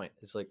that's the point.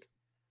 It's like,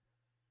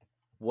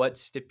 what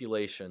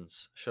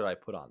stipulations should I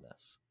put on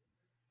this?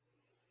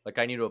 Like,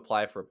 I need to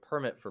apply for a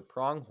permit for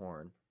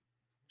pronghorn.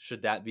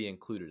 Should that be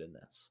included in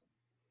this?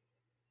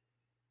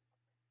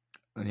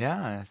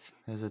 Yeah, if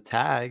there's a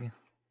tag.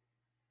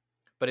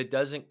 But it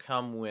doesn't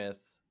come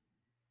with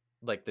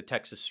like the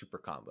Texas Super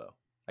Combo.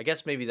 I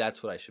guess maybe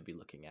that's what I should be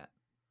looking at.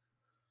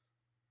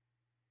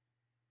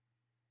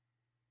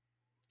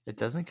 It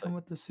doesn't So, come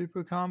with the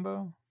super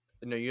combo?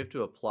 no, you have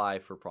to apply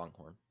for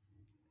pronghorn.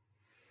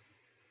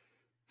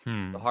 The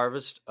Hmm.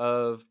 harvest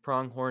of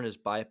pronghorn is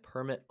by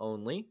permit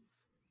only.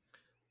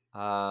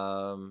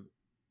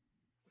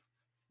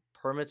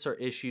 Permits are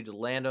issued to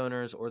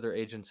landowners or their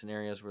agents in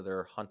areas where there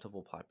are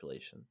huntable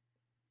population.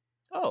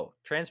 Oh,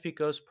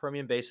 Trans-Pecos,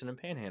 Permian Basin, and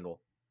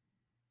Panhandle.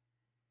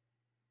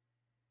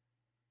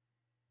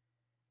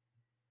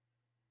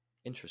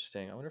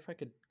 Interesting. I wonder if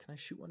can I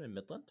shoot one in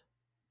Midland?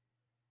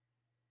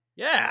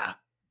 Yeah,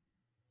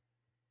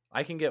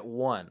 I can get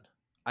one.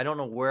 I don't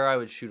know where I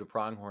would shoot a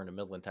pronghorn in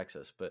Midland,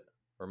 Texas,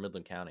 or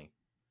Midland County.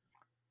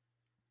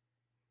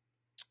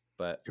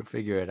 But You'll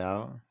figure it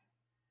out.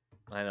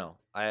 I know.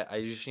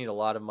 I just need a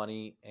lot of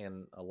money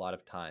and a lot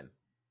of time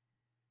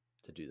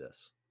to do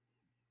this.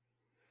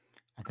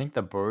 I think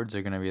the birds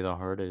are going to be the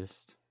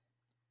hardest.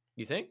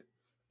 You think?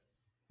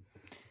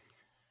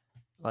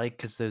 Like,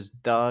 because there's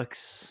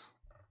ducks,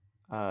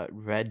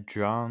 red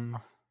drum.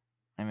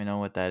 I don't even know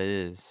what that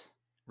is.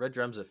 Red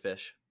drum's a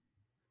fish.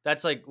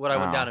 That's like what I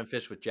went down Oh. and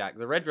fished with Jack.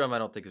 The red drum I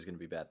don't think is going to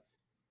be bad.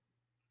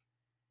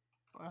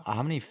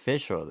 How many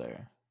fish are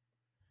there?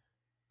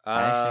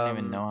 I actually don't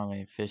even know Um, how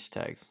many fish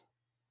tags.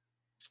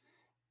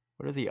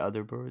 What are the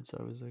other birds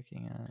I was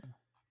looking at?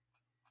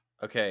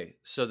 okay,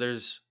 so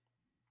there's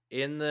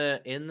in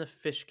the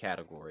fish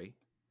category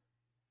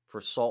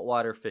for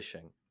saltwater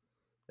fishing,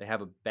 they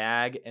have a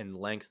bag and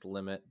length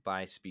limit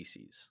by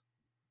species.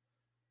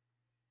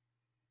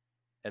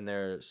 And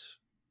there's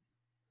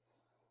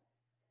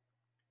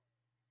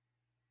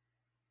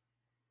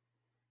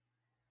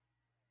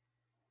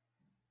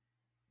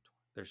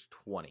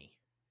 20.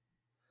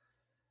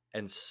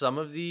 And some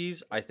of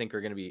these I think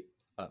are going to be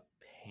a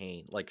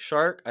pain. Like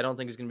shark, I don't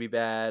think is going to be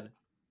bad.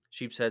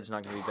 Sheep's head's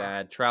not going to be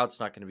bad. Trout's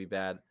not going to be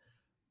bad.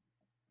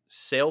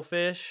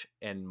 Sailfish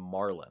and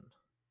marlin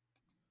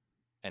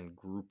and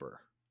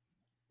grouper.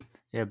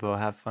 Yeah, but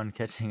have fun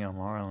catching a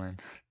marlin.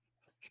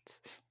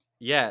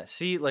 Yeah,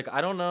 see, like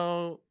I don't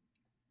know.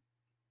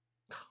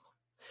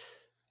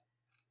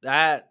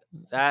 That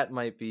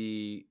might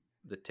be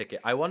the ticket.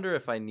 I wonder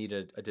if I need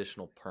an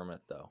additional permit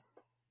though.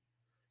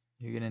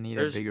 You're gonna need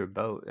a bigger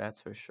boat,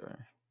 that's for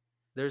sure.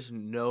 There's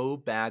no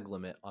bag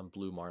limit on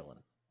blue marlin.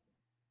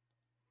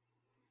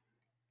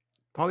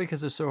 Probably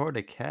because they're so hard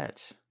to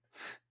catch.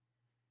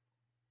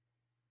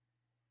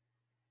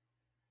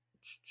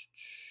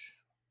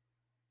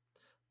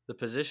 The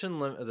possession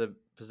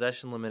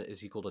limit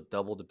is equal to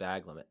double the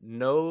bag limit.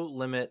 No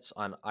limits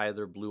on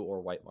either blue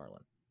or white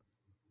marlin.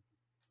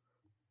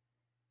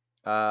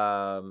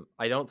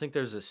 I don't think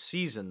there's a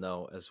season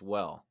though as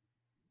well.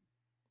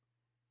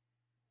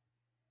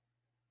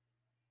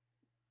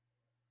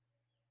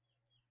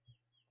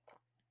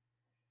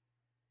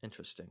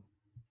 Interesting.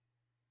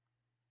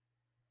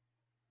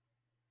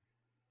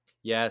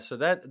 Yeah, so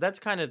that's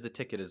kind of the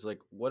ticket is like,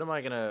 what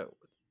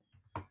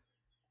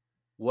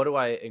do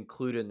I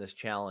include in this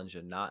challenge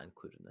and not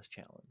include in this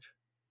challenge?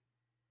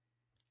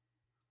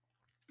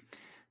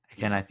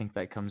 Again, I think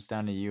that comes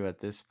down to you at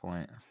this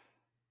point.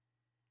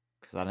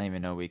 Because I don't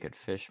even know we could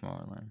fish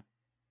marlin.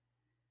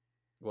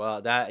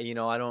 Well, that, I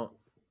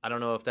don't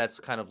know if that's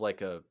kind of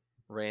like a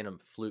random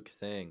fluke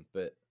thing,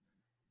 but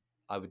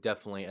I would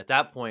definitely, at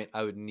that point,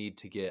 I would need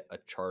to get a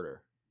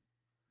charter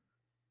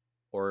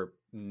or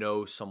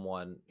know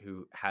someone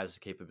who has the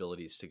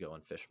capabilities to go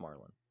and fish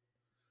marlin.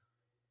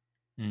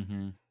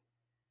 Mm-hmm.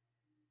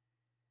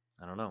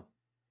 I don't know.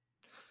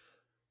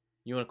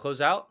 You want to close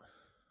out?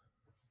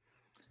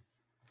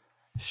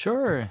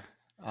 Sure.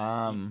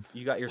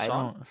 You got your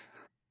song?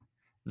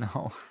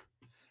 No.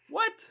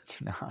 What?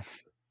 Do not.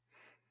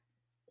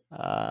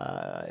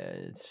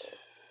 It's.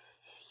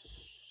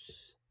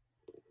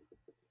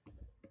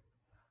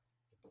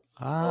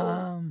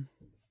 I'm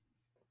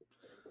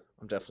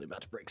definitely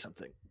about to break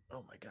something.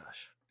 Oh my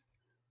gosh.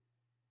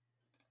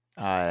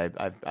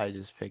 I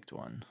just picked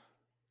one.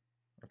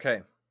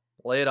 Okay,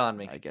 lay it on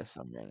me. I guess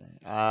I'm ready.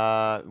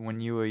 When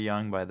You Were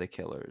Young by The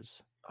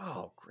Killers.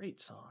 Oh, great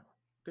song.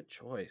 Good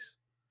choice.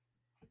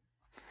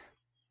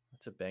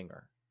 That's a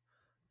banger.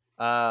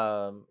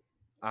 I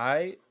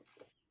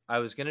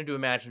was gonna do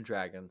Imagine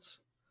Dragons,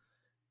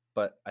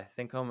 but I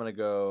think I'm gonna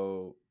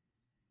go.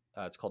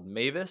 It's called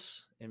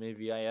Mavis,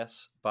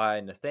 Mavis, by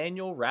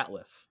Nathaniel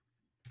Ratliff.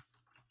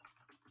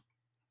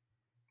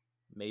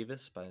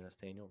 Mavis by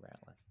Nathaniel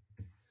Ratliff.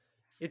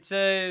 It's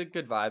a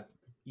good vibe,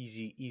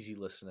 easy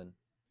listening,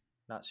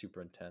 not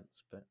super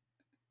intense, but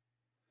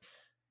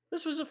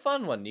this was a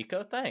fun one,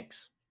 Nicco.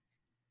 Thanks.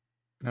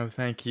 Oh,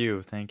 thank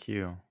you.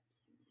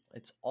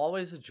 It's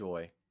always a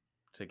joy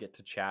to get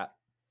to chat,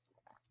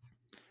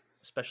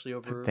 especially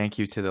over. Thank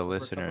you to the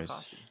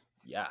listeners.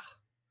 Yeah.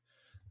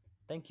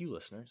 Thank you,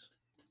 listeners.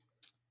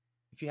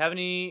 If you have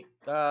any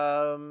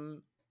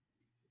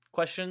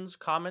questions,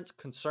 comments,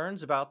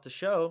 concerns about the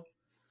show,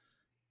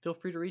 feel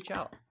free to reach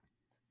out.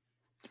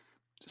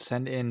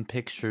 Send in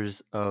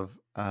pictures of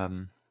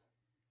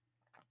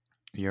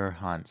your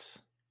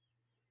hunts.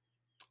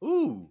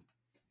 Ooh,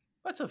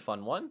 that's a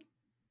fun one.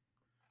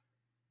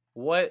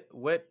 What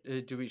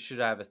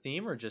should I have a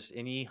theme or just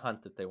any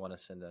hunt that they want to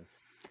send in?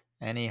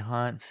 Any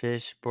hunt,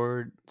 fish,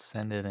 bird,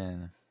 send it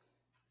in.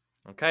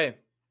 Okay.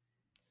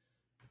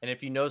 And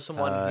if you know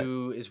someone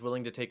who is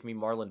willing to take me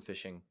marlin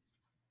fishing,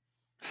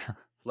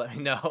 let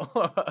me know.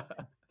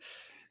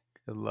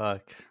 Good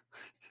luck.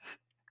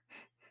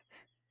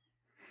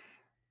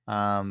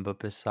 But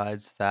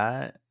besides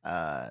that,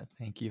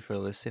 thank you for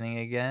listening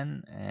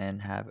again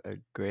and have a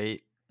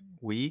great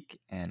week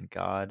and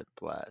God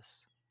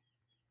bless.